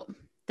sticky note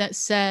that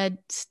said,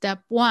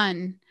 step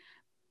 1,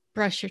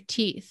 brush your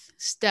teeth.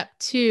 Step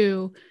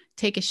 2,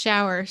 take a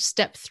shower.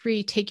 Step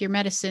 3, take your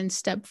medicine.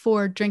 Step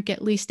 4, drink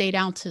at least 8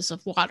 ounces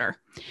of water.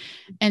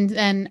 And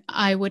then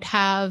I would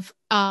have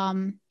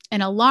an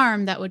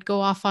alarm that would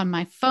go off on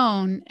my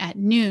phone at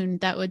noon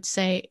that would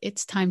say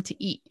it's time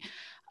to eat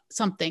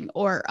something.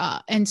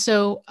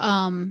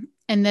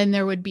 And then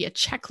there would be a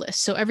checklist.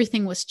 So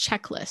everything was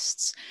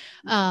checklists.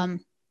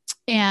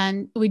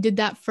 And we did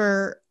that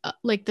for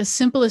like the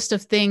simplest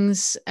of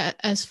things,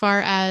 as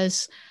far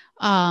as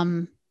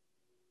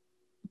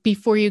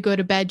before you go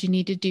to bed, you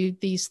need to do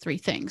these 3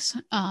 things.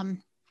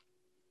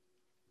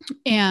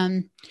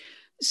 And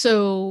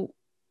so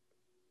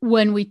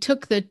when we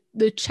took the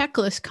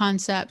checklist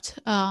concept,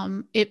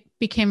 it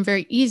became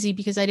very easy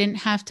because I didn't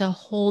have to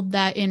hold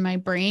that in my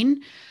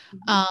brain.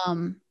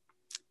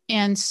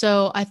 And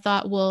so I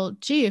thought, well,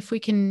 gee, if we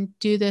can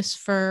do this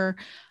for,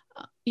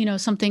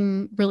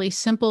 something really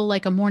simple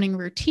like a morning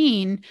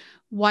routine,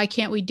 why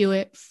can't we do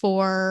it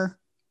for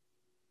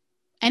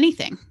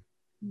anything?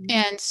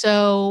 And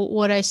so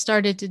what I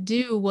started to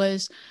do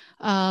was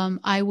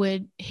I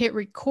would hit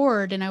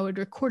record and I would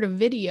record a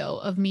video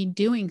of me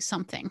doing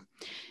something.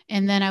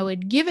 And then I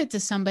would give it to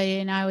somebody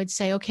and I would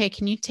say, okay,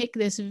 can you take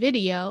this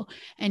video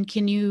and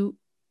can you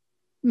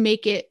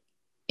make it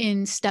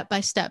in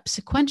step-by-step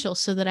sequential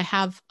so that I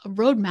have a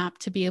roadmap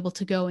to be able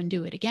to go and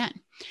do it again.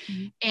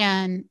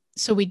 And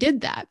so we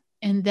did that.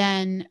 And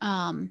then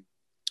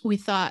we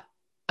thought,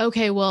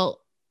 okay,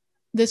 well,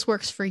 this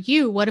works for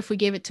you. What if we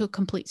gave it to a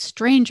complete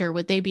stranger?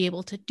 Would they be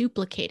able to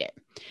duplicate it?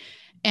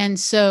 And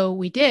so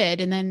we did.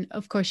 And then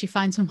of course you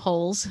find some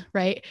holes,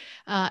 right?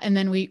 And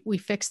then we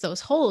fixed those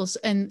holes.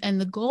 And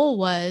the goal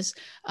was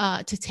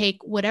to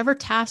take whatever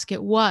task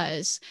it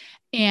was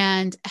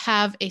and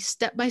have a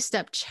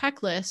step-by-step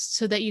checklist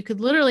so that you could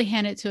literally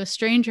hand it to a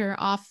stranger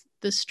off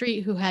the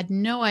street who had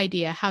no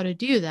idea how to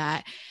do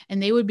that.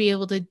 And they would be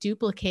able to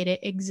duplicate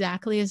it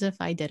exactly as if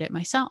I did it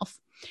myself.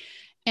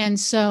 And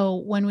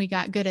so when we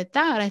got good at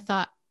that, I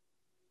thought,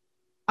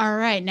 all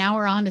right, now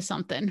we're on to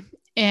something.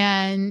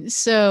 And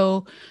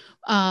so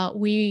I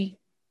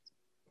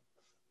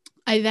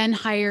then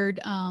hired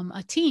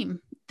a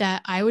team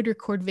that I would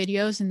record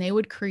videos and they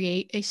would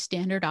create a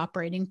standard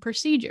operating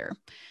procedure,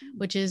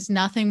 which is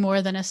nothing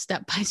more than a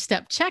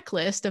step-by-step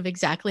checklist of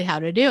exactly how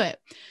to do it.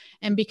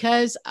 And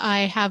because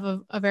I have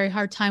a very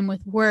hard time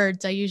with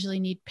words, I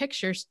usually need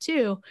pictures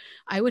too.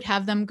 I would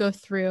have them go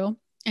through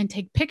and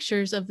take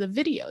pictures of the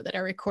video that I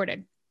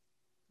recorded.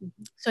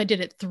 So I did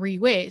it 3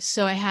 ways.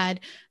 So I had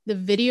the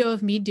video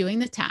of me doing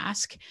the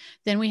task.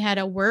 Then we had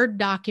a Word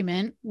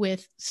document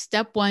with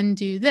step 1,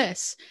 do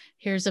this.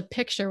 Here's a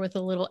picture with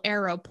a little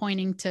arrow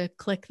pointing to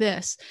click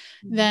this.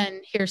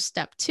 Then here's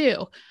step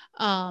 2.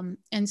 And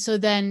so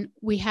then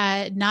we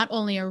had not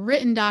only a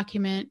written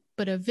document,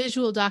 but a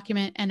visual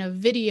document and a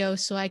video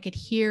so I could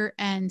hear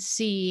and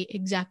see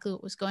exactly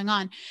what was going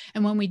on.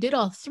 And when we did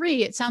all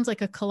 3, it sounds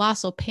like a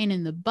colossal pain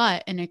in the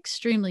butt and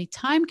extremely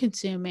time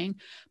consuming.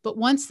 But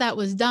once that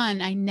was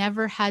done, I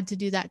never had to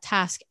do that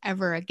task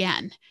ever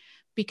again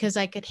because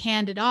I could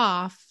hand it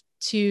off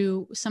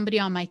to somebody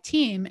on my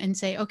team and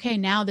say, okay,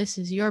 now this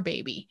is your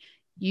baby.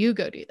 You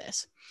go do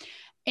this.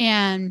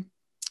 And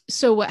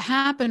so what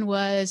happened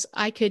was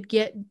I could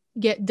get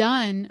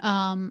done,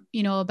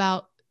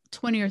 about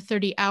 20 or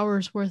 30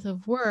 hours worth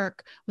of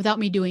work without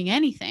me doing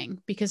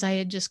anything because I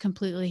had just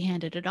completely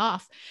handed it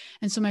off.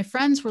 And so my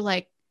friends were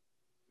like,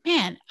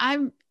 man,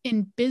 I'm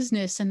in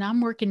business and I'm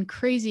working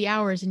crazy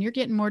hours and you're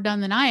getting more done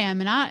than I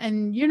am.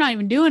 And you're not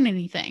even doing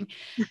anything.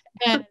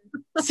 And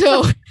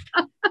so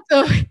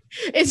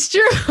it's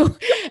true.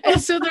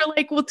 And so they're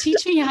like, well,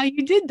 teach me how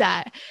you did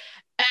that.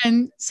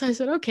 And so I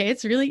said, okay,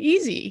 it's really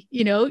easy.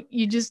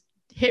 You just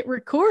hit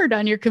record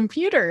on your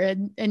computer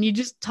and you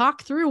just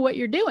talk through what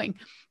you're doing.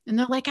 And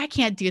they're like, I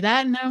can't do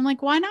that. And I'm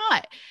like, why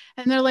not?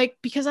 And they're like,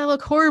 because I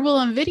look horrible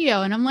on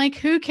video. And I'm like,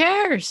 who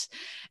cares?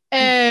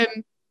 And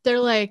they're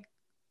like,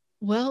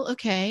 well,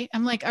 okay.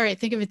 I'm like, all right,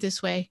 think of it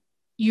this way.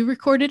 You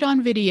record it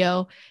on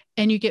video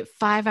and you get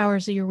 5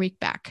 hours of your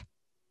week back.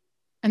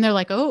 And they're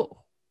like,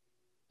 oh,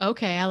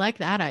 okay, I like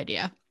that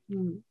idea.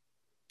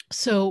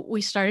 So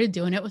we started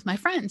doing it with my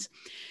friends.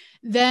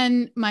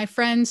 Then my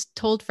friends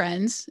told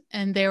friends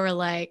and they were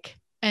like,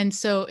 and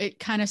so it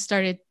kind of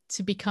started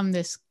to become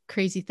this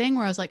crazy thing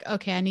where I was like,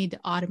 okay, I need to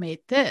automate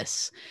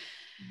this.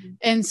 Mhm.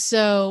 And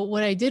so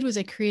what I did was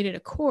I created a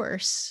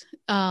course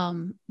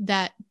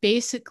that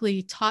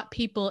basically taught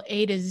people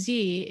A to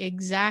Z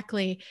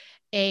exactly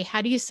A,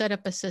 how do you set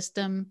up a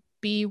system?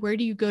 B, where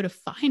do you go to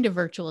find a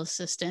virtual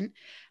assistant?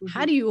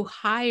 How Mhm. do you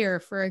hire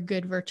for a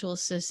good virtual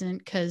assistant?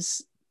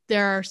 Because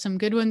there are some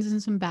good ones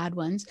and some bad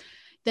ones.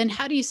 Then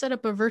how do you set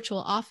up a virtual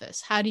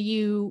office? How do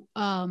you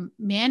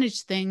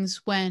manage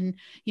things when,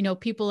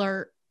 people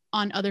are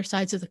on other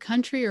sides of the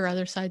country or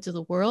other sides of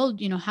the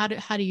world? How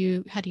do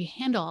you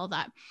handle all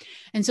that?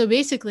 And so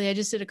basically I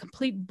just did a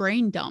complete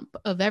brain dump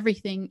of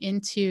everything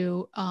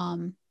into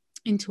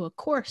a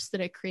course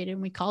that I created,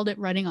 and we called it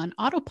Running on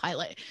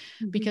Autopilot,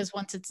 Mhm. because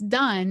once it's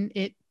done,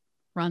 it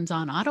runs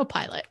on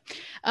autopilot.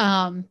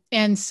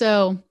 And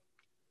so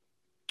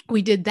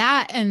we did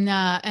that,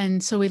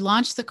 and so we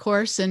launched the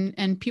course,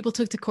 and people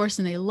took the course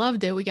and they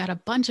loved it. We got a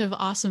bunch of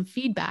awesome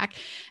feedback,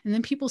 and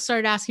then people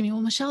started asking me,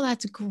 well, Michelle,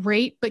 that's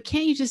great, but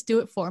can't you just do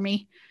it for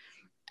me?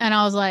 And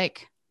I was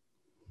like,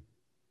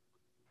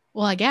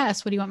 well, I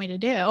guess, what do you want me to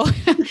do?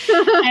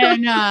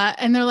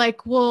 And they're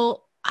like,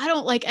 well, I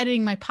don't like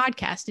editing my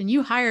podcast, and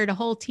you hired a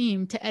whole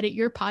team to edit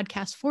your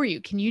podcast for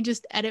you. Can you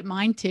just edit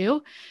mine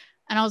too?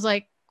 And I was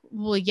like,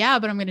 well, yeah,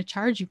 but I'm going to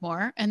charge you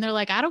more. And they're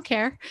like, I don't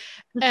care.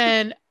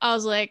 And I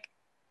was like,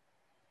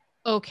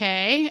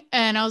 okay.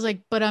 And I was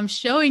like, but I'm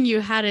showing you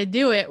how to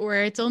do it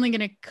where it's only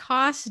going to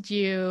cost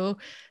you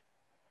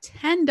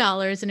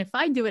 $10. And if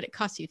I do it, it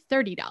costs you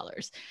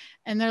 $30.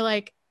 And they're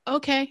like,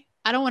 okay,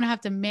 I don't want to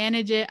have to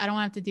manage it. I don't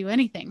want to have to do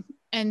anything.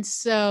 And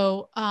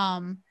so,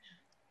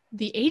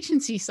 the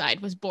agency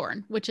side was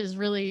born, which is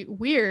really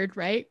weird,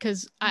 right?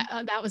 Because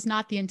that was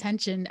not the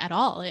intention at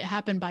all. It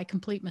happened by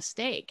complete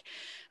mistake.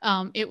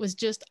 It was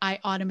just I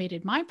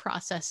automated my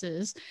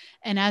processes.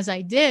 And as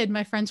I did,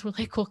 my friends were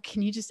like, well,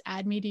 can you just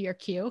add me to your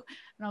queue?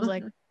 And I was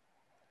like,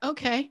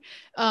 okay.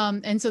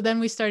 And so then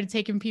we started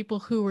taking people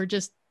who were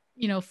just,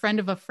 friend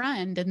of a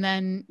friend. And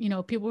then,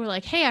 people were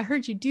like, hey, I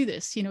heard you do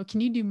this,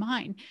 can you do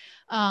mine?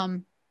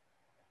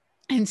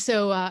 And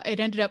so it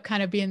ended up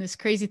kind of being this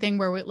crazy thing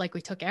where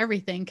we took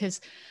everything,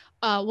 because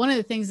one of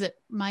the things that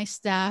my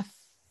staff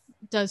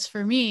does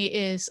for me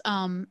is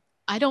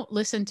I don't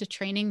listen to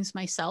trainings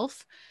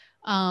myself.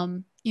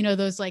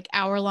 Those like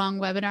hour-long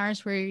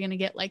webinars where you're going to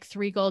get like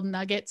 3 golden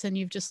nuggets and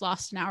you've just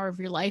lost an hour of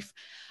your life.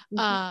 Mhm.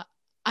 Uh,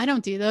 I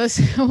don't do those.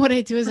 What I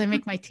do is I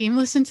make my team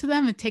listen to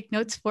them and take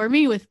notes for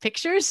me with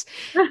pictures,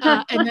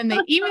 and then they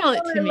email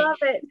it Oh, to I me. love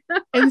it.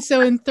 And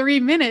so in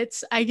 3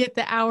 minutes, I get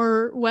the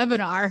hour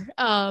webinar.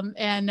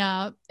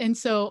 And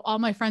so all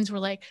my friends were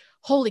like,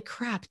 holy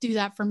crap, do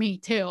that for me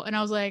too. And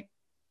I was like,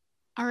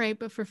 all right,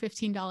 but for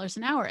 $15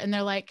 an hour. And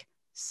they're like,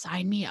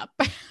 sign me up.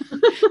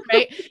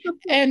 Right.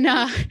 And,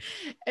 uh,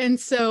 and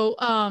so,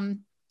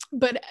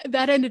 but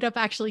that ended up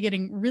actually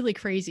getting really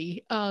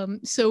crazy.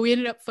 So we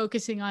ended up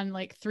focusing on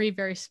like 3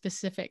 very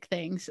specific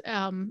things,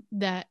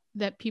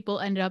 that people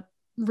ended up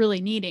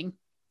really needing.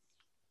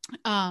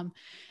 Um,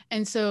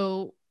 and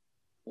so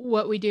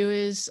what we do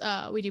is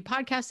we do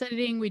podcast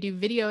editing, we do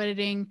video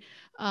editing,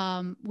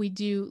 we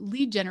do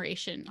lead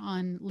generation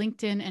on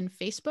LinkedIn and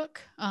Facebook.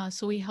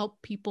 So we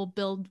help people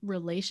build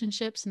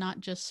relationships, not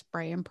just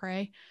spray and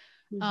pray.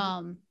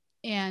 Mhm.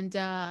 And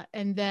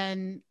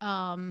then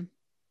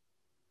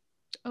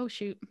oh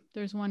shoot,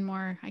 there's one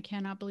more. I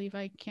cannot believe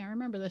I can't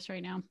remember this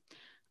right now.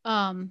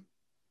 Um,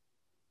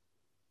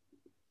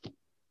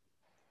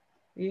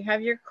 You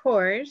have your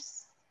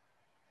course,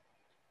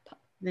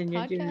 then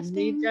you're doing lead Podcasting,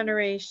 lead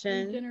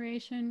generation.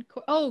 generation.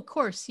 Oh,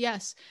 course,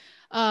 yes.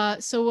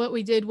 So what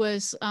we did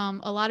was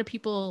a lot of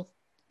people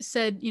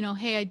said,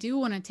 hey, I do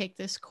want to take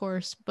this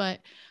course, but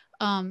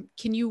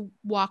can you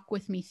walk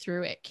with me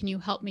through it? Can you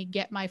help me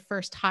get my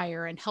first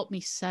hire and help me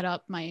set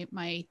up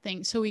my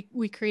thing? So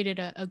we created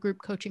a group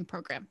coaching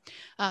program.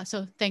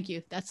 So thank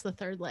you. That's the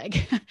third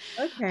leg.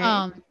 Okay.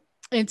 um,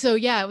 and so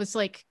yeah, it was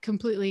like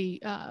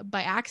completely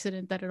by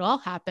accident that it all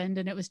happened,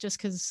 and it was just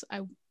because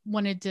I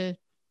wanted to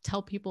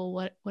tell people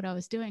what I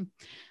was doing.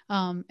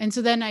 And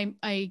so then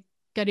I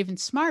got even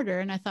smarter,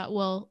 and I thought,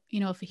 well,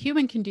 if a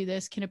human can do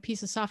this, can a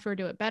piece of software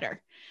do it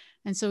better?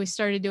 And so we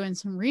started doing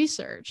some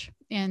research.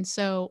 And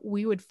so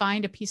we would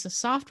find a piece of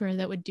software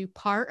that would do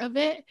part of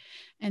it.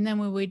 And then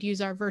we would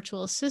use our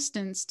virtual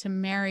assistants to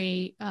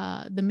marry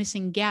the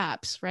missing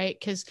gaps, right?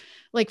 Because,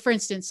 like, for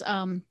instance,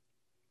 a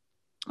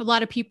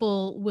lot of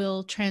people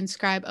will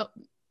transcribe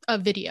a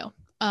video.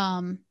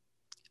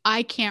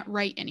 I can't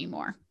write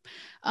anymore.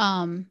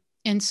 And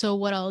so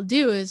what I'll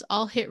do is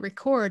I'll hit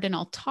record and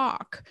I'll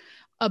talk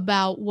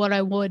about what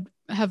I would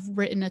have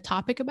written a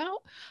topic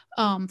about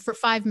for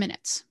 5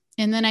 minutes.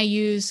 And then I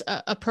use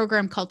a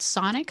program called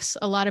Sonics.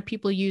 A lot of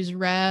people use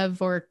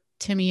Rev or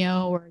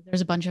Timeo, or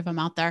there's a bunch of them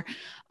out there.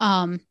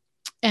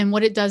 And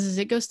what it does is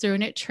it goes through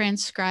and it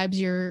transcribes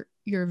your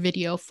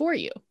video for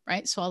you,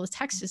 right? So all the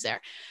text is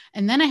there.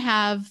 And then I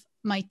have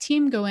my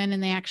team go in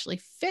and they actually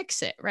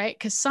fix it, right?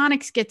 Because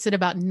Sonics gets it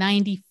about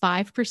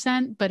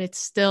 95%, but it's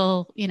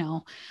still,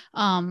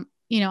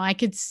 I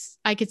could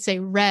say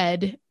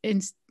red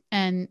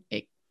and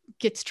it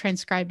gets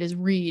transcribed as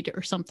read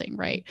or something,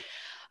 right?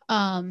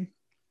 Um,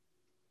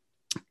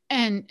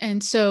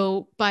 And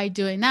so by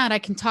doing that, I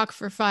can talk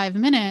for 5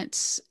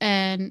 minutes,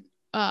 and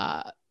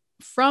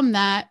from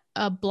that,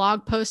 a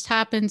blog post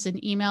happens,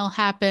 an email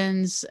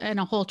happens, and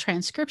a whole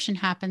transcription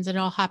happens. It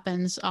all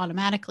happens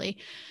automatically.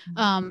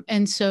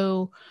 And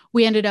so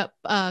we ended up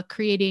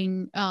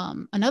creating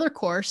another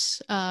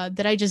course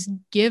that I just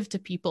give to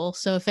people.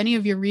 So if any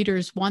of your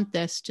readers want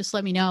this, just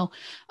let me know.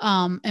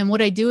 And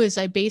what I do is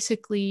I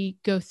basically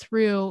go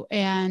through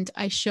and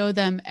I show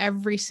them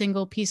every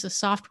single piece of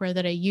software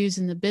that I use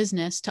in the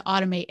business to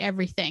automate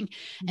everything.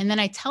 And then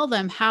I tell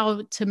them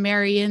how to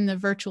marry in the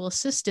virtual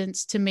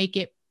assistants to make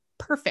it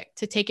perfect,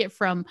 to take it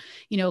from,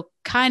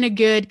 kind of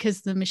good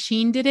because the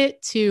machine did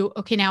it to,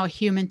 okay, now a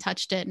human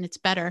touched it and it's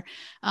better.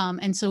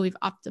 And so we've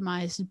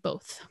optimized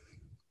both.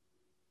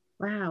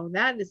 Wow,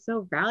 that is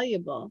so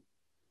valuable.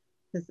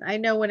 Because I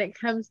know when it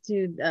comes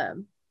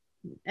to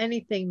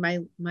anything, my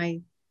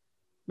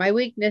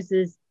weakness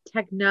is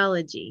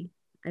technology.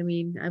 I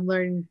mean, I've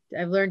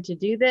learned to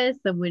do this.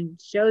 Someone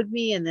showed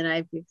me and then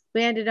I've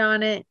expanded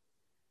on it.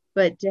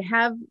 But to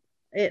have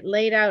it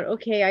laid out,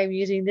 okay, I'm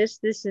using this,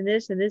 this, and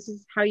this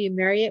is how you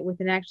marry it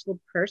with an actual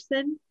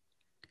person.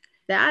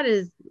 That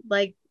is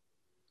like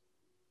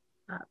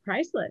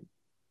priceless.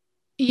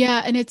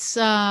 Yeah. And it's,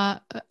 can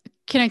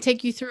I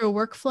take you through a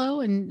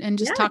workflow and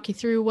just Yeah, talk you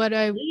through what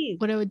I please.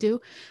 would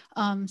do?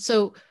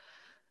 So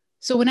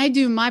when I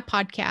do my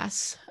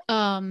podcasts,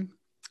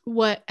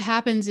 what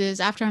happens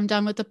is after I'm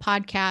done with the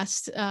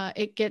podcast,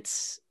 it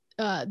gets,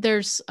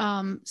 there's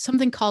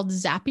something called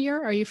Zapier.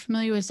 Are you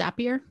familiar with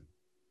Zapier?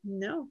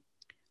 No.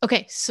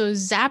 Okay, so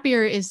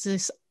Zapier is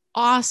this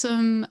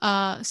awesome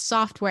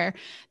software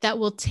that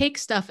will take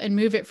stuff and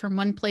move it from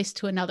one place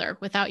to another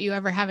without you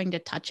ever having to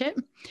touch it.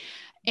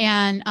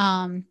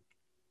 And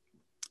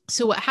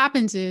so what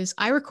happens is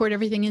I record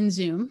everything in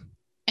Zoom,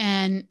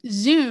 and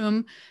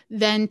Zoom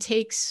then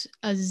takes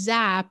a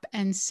Zap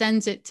and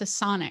sends it to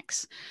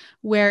Sonics,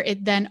 where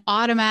it then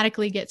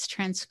automatically gets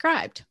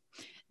transcribed.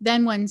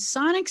 Then when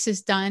Sonics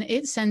is done,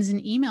 it sends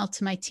an email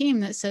to my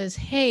team that says,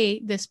 hey,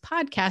 this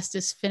podcast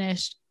is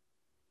finished.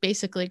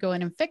 Basically go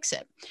in and fix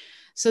it.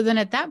 So then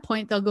at that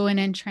point, they'll go in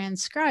and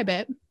transcribe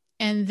it.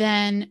 And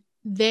then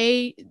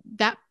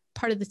that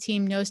part of the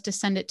team knows to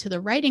send it to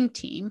the writing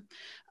team,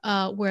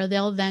 where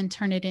they'll then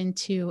turn it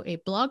into a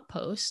blog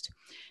post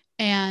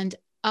and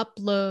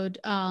upload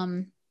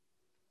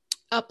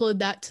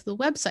that to the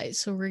website.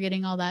 So we're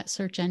getting all that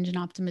search engine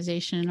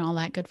optimization and all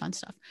that good fun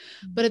stuff.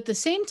 But at the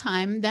same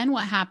time, then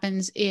what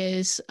happens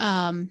is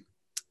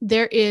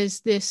there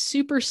is this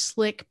super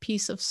slick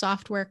piece of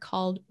software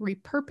called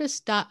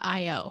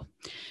repurpose.io.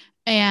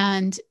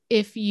 And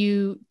if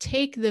you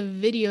take the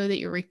video that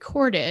you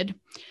recorded,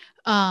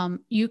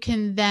 you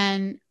can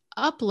then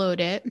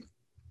upload it.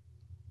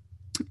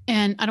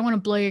 And I don't want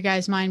to blow your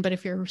guys' mind, but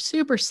if you're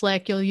super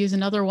slick, you'll use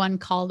another one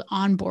called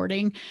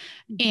onboarding.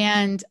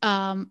 And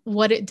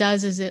what it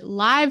does is it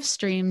live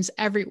streams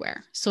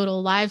everywhere. So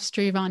it'll live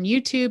stream on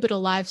YouTube, it'll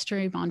live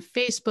stream on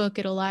Facebook,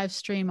 it'll live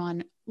stream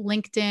on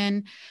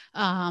LinkedIn,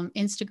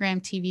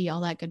 Instagram TV,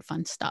 all that good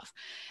fun stuff.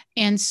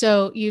 And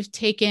so you've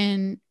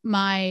taken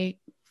my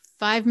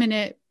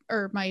 5-minute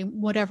or my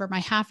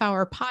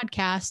half-hour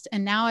podcast,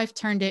 and now I've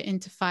turned it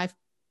into 5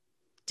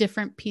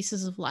 different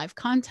pieces of live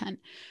content.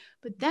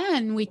 But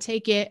then we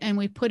take it and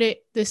we put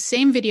it the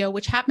same video,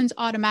 which happens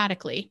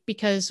automatically,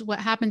 because what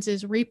happens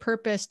is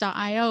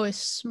repurpose.io is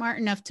smart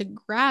enough to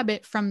grab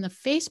it from the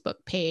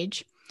Facebook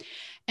page.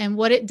 And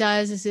what it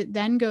does is it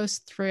then goes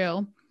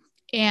through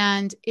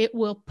and it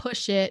will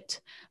push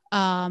it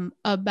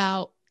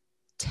about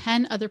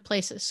 10 other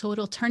places. So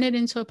it'll turn it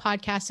into a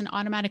podcast and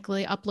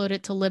automatically upload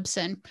it to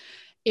Libsyn.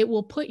 It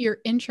will put your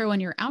intro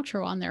and your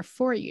outro on there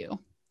for you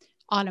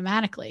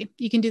automatically.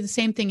 You can do the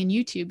same thing in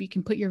YouTube. You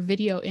can put your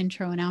video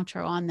intro and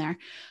outro on there.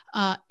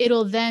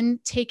 It'll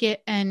then take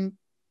it and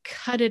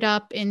cut it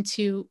up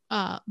into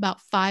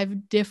about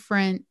 5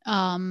 different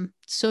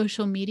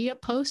social media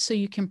posts so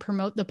you can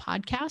promote the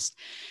podcast.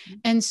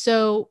 And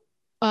so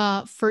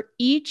for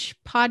each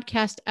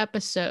podcast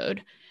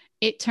episode,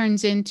 it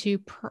turns into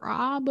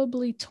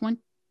probably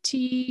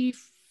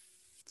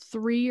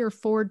 23 or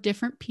 4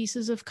 different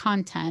pieces of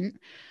content.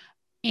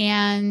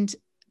 And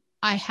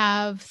I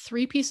have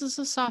 3 pieces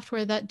of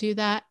software that do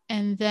that,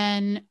 and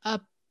then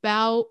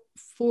about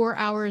 4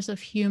 hours of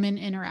human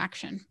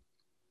interaction.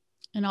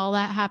 And all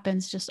that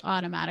happens just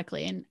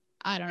automatically, and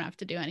I don't have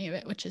to do any of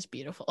it, which is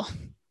beautiful.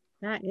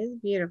 That is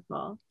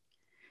beautiful.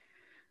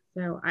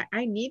 So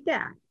I need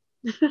that.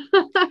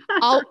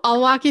 I'll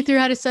walk you through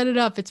how to set it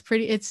up. It's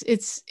pretty,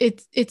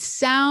 it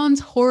sounds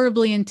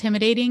horribly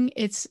intimidating.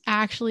 It's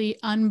actually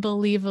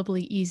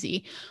unbelievably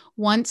easy.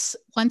 Once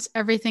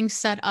everything's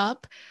set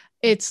up,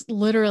 it's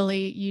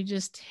literally, you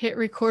just hit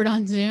record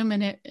on Zoom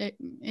and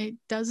it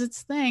does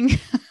its thing.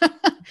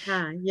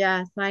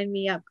 Yeah, sign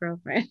me up,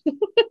 girlfriend.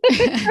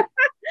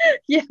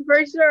 Yeah,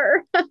 for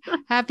sure.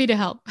 Happy to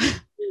help.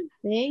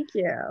 Thank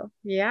you.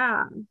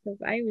 Yeah, because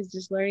I was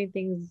just learning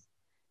things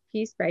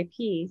piece by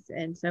piece.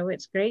 And so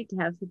it's great to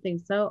have something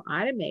so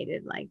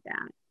automated like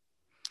that.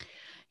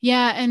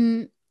 Yeah.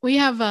 And we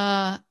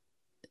have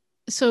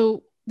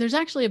So there's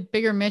actually a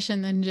bigger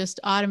mission than just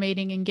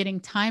automating and getting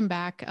time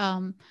back.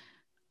 Uh,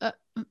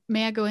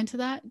 may I go into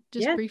that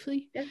just Yes,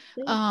 briefly? yes,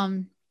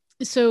 please.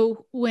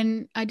 So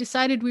when I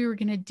decided we were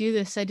going to do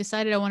this, I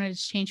decided I wanted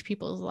to change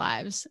people's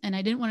lives, and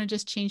I didn't want to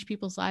just change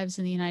people's lives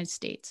in the United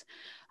States.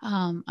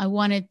 I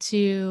wanted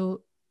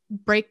to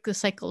break the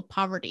cycle of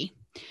poverty.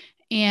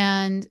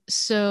 And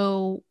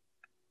so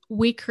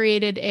we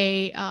created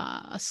a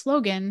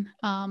slogan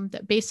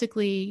that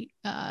basically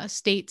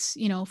states,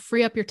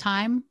 free up your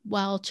time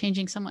while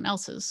changing someone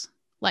else's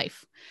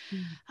life.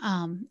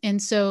 Mm.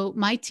 And so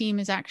my team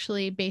is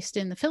actually based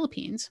in the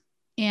Philippines,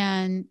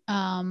 and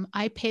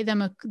I pay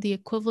them the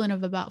equivalent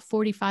of about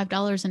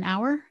 $45 an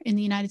hour in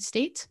the United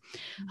States.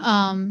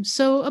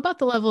 So about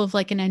the level of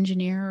like an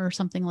engineer or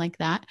something like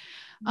that.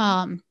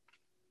 Um,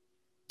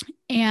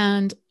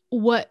 and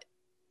what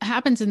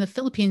happens in the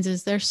Philippines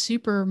is they're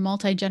super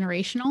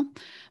multi-generational.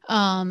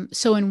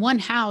 So in one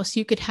house,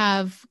 you could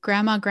have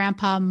grandma,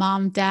 grandpa,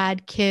 mom,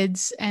 dad,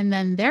 kids, and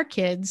then their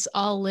kids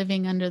all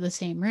living under the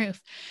same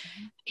roof.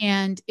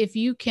 And if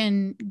you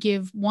can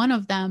give one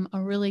of them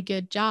a really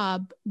good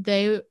job,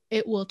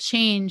 it will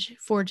change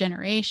 4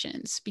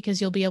 generations,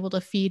 because you'll be able to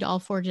feed all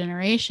 4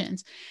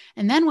 generations.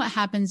 And then what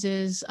happens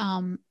is,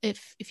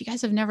 if you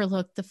guys have never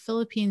looked, the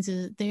Philippines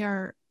they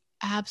are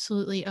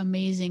absolutely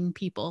amazing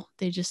people.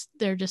 They're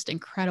just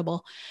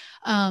incredible.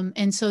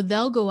 And so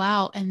they'll go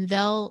out and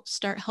they'll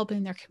start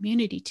helping their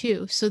community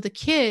too. So the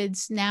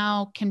kids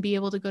now can be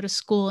able to go to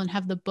school and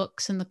have the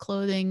books and the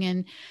clothing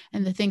and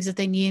the things that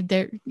they need.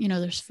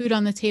 There's food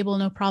on the table,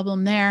 no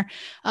problem there.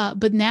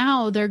 But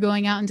now they're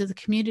going out into the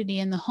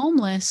community, and the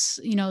homeless,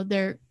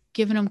 they're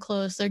giving them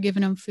clothes, they're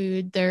giving them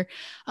food.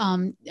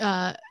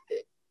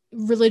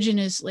 Religion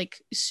is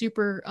like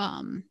super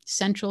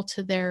central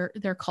to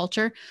their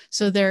culture.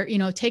 So they're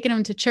taking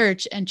them to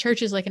church, and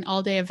church is like an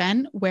all-day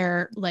event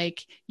where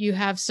like you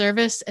have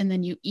service and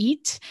then you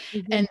eat,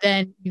 and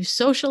then you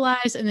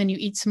socialize, and then you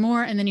eat some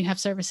more, and then you have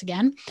service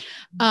again.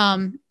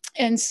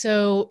 And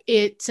so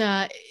it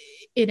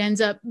ends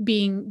up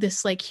being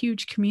this like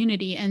huge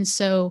community. And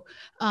so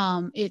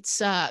it's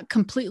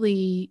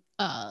completely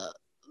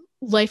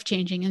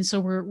life-changing. And so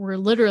we're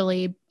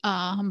literally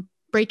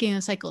breaking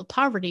the cycle of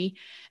poverty.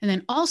 And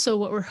then also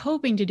what we're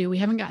hoping to do, we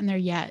haven't gotten there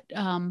yet,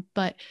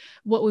 but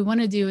what we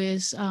want to do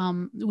is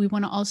we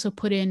want to also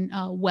put in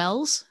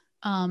wells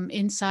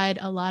inside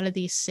a lot of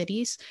these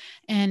cities.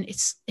 And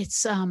it's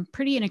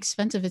pretty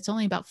inexpensive. It's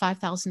only about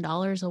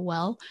 $5,000 a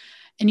well.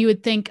 And you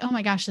would think, oh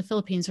my gosh, the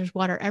Philippines, there's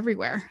water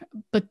everywhere,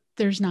 but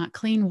there's not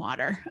clean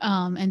water.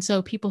 And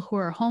so people who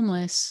are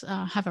homeless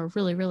have a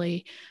really,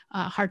 really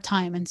hard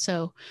time. And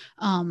so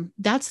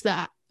that's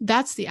the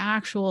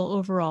actual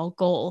overall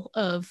goal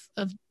of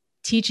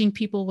teaching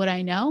people what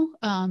I know,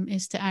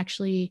 is to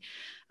actually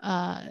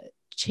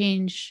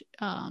change,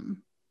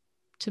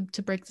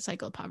 to break the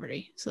cycle of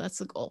poverty. So that's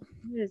the goal.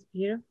 It is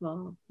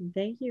beautiful.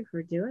 Thank you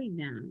for doing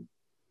that.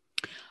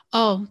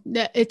 Oh,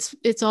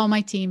 it's all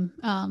my team.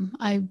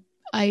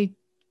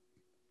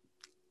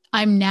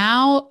 I'm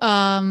now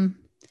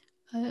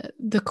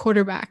the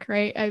quarterback,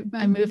 right?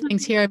 I move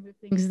things here, I move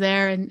things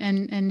there,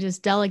 and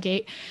just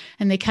delegate,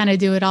 and they kind of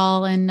do it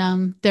all.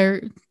 And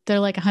they're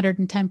like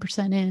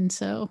 110% in,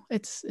 so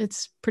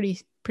it's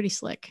pretty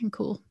slick and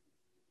cool.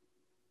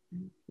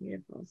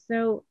 Beautiful.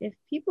 So if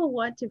people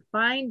want to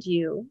find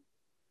you,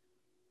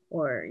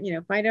 or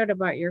find out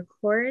about your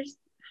course,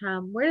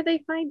 where do they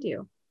find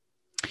you?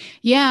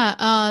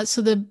 Yeah.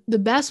 So the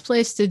best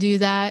place to do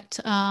that,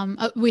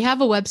 we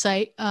have a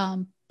website,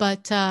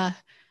 but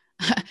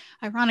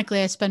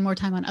ironically, I spend more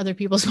time on other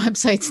people's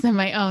websites than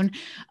my own.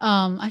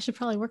 I should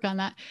probably work on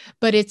that,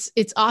 but it's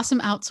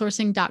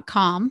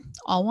awesomeoutsourcing.com,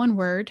 all one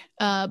word.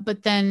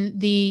 But then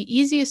the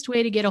easiest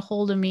way to get a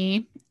hold of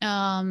me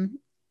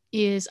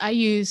is I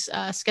use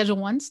Schedule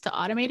Once to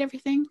automate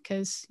everything,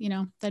 because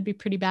that'd be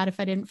pretty bad if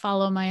I didn't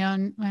follow my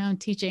own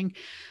teaching.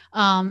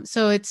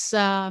 So it's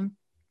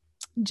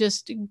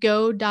just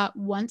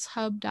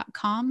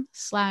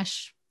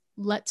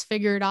go.oncehub.com/let's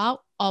figure it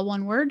out, all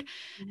one word,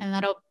 and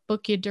that'll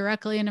book you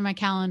directly into my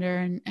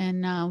calendar,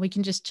 and we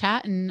can just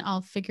chat, and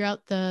I'll figure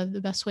out the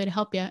best way to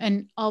help you.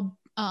 And I'll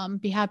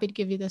be happy to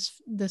give you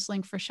this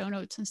link for show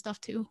notes and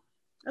stuff too.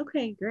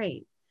 Okay,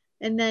 great.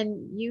 And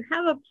then you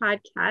have a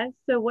podcast.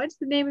 So what's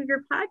the name of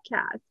your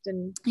podcast,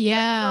 and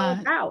yeah,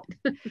 what's it all about?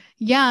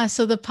 Yeah.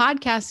 So the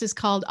podcast is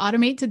called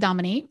Automate to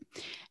Dominate.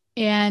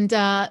 And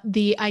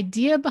the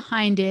idea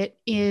behind it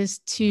is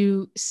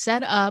to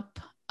set up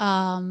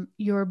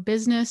your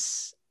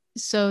business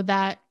so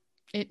that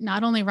it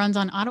not only runs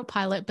on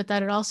autopilot, but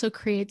that it also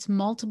creates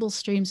multiple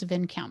streams of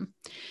income.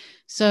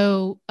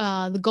 So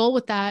the goal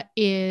with that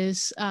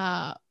is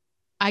I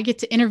get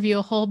to interview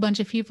a whole bunch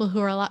of people who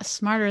are a lot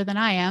smarter than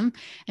I am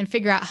and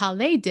figure out how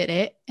they did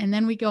it. And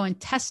then we go and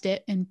test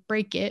it and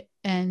break it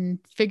and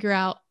figure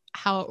out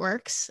how it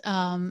works,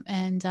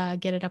 and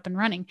get it up and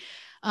running.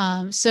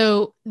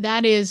 So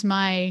that is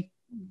my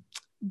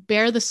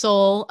bare the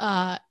soul,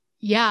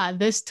 yeah,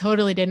 this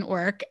totally didn't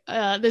work.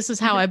 This is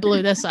how I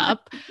blew this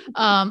up.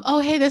 Oh,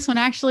 hey, this one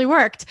actually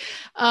worked.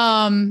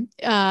 Kind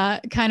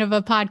of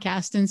a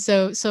podcast. And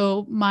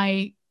so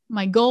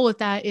my goal with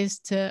that is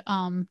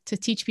to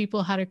teach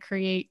people how to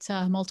create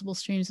multiple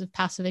streams of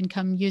passive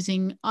income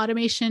using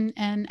automation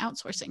and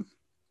outsourcing.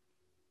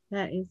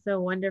 That is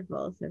so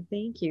wonderful. So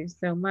thank you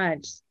so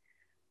much.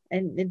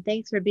 And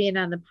thanks for being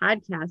on the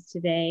podcast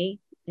today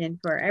and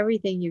for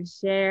everything you've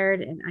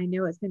shared. And I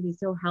know it's going to be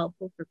so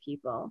helpful for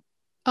people.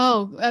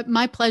 Oh,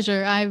 my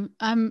pleasure. I'm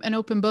an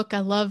open book. I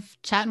love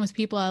chatting with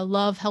people. I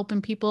love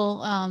helping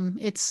people.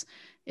 It's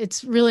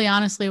really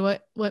honestly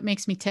what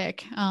makes me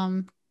tick.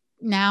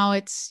 Now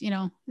it's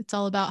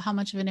all about how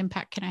much of an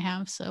impact can I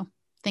have. So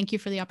thank you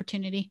for the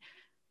opportunity.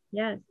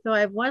 Yes. So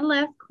I have one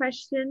last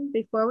question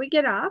before we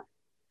get off.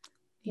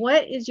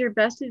 What is your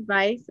best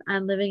advice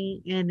on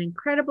living an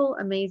incredible,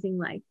 amazing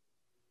life?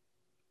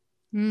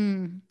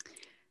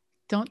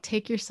 Don't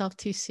take yourself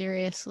too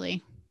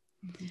seriously.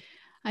 Mm-hmm.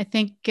 I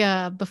think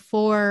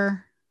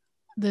before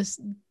the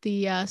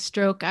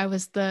stroke, I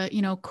was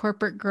the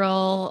corporate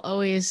girl,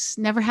 always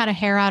never had a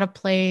hair out of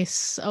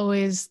place,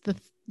 always the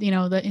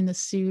in the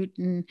suit,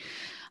 and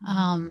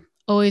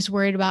always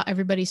worried about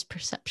everybody's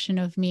perception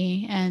of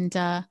me. And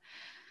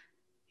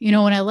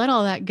when I let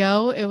all that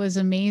go, it was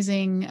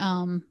amazing.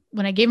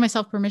 When I gave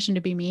myself permission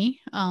to be me,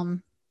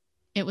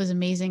 it was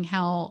amazing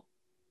how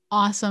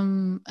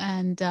awesome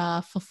and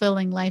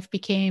fulfilling life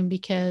became,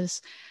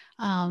 because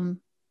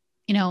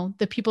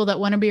the people that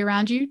want to be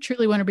around you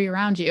truly want to be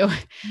around you.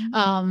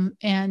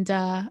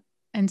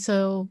 And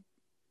so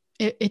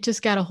it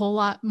just got a whole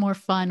lot more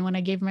fun when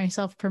I gave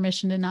myself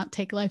permission to not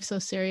take life so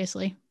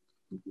seriously.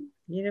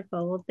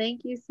 Beautiful. Well,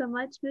 thank you so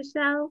much,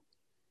 Michelle.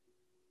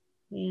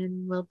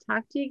 And we'll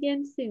talk to you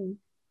again soon.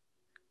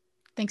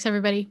 Thanks,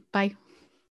 everybody. Bye.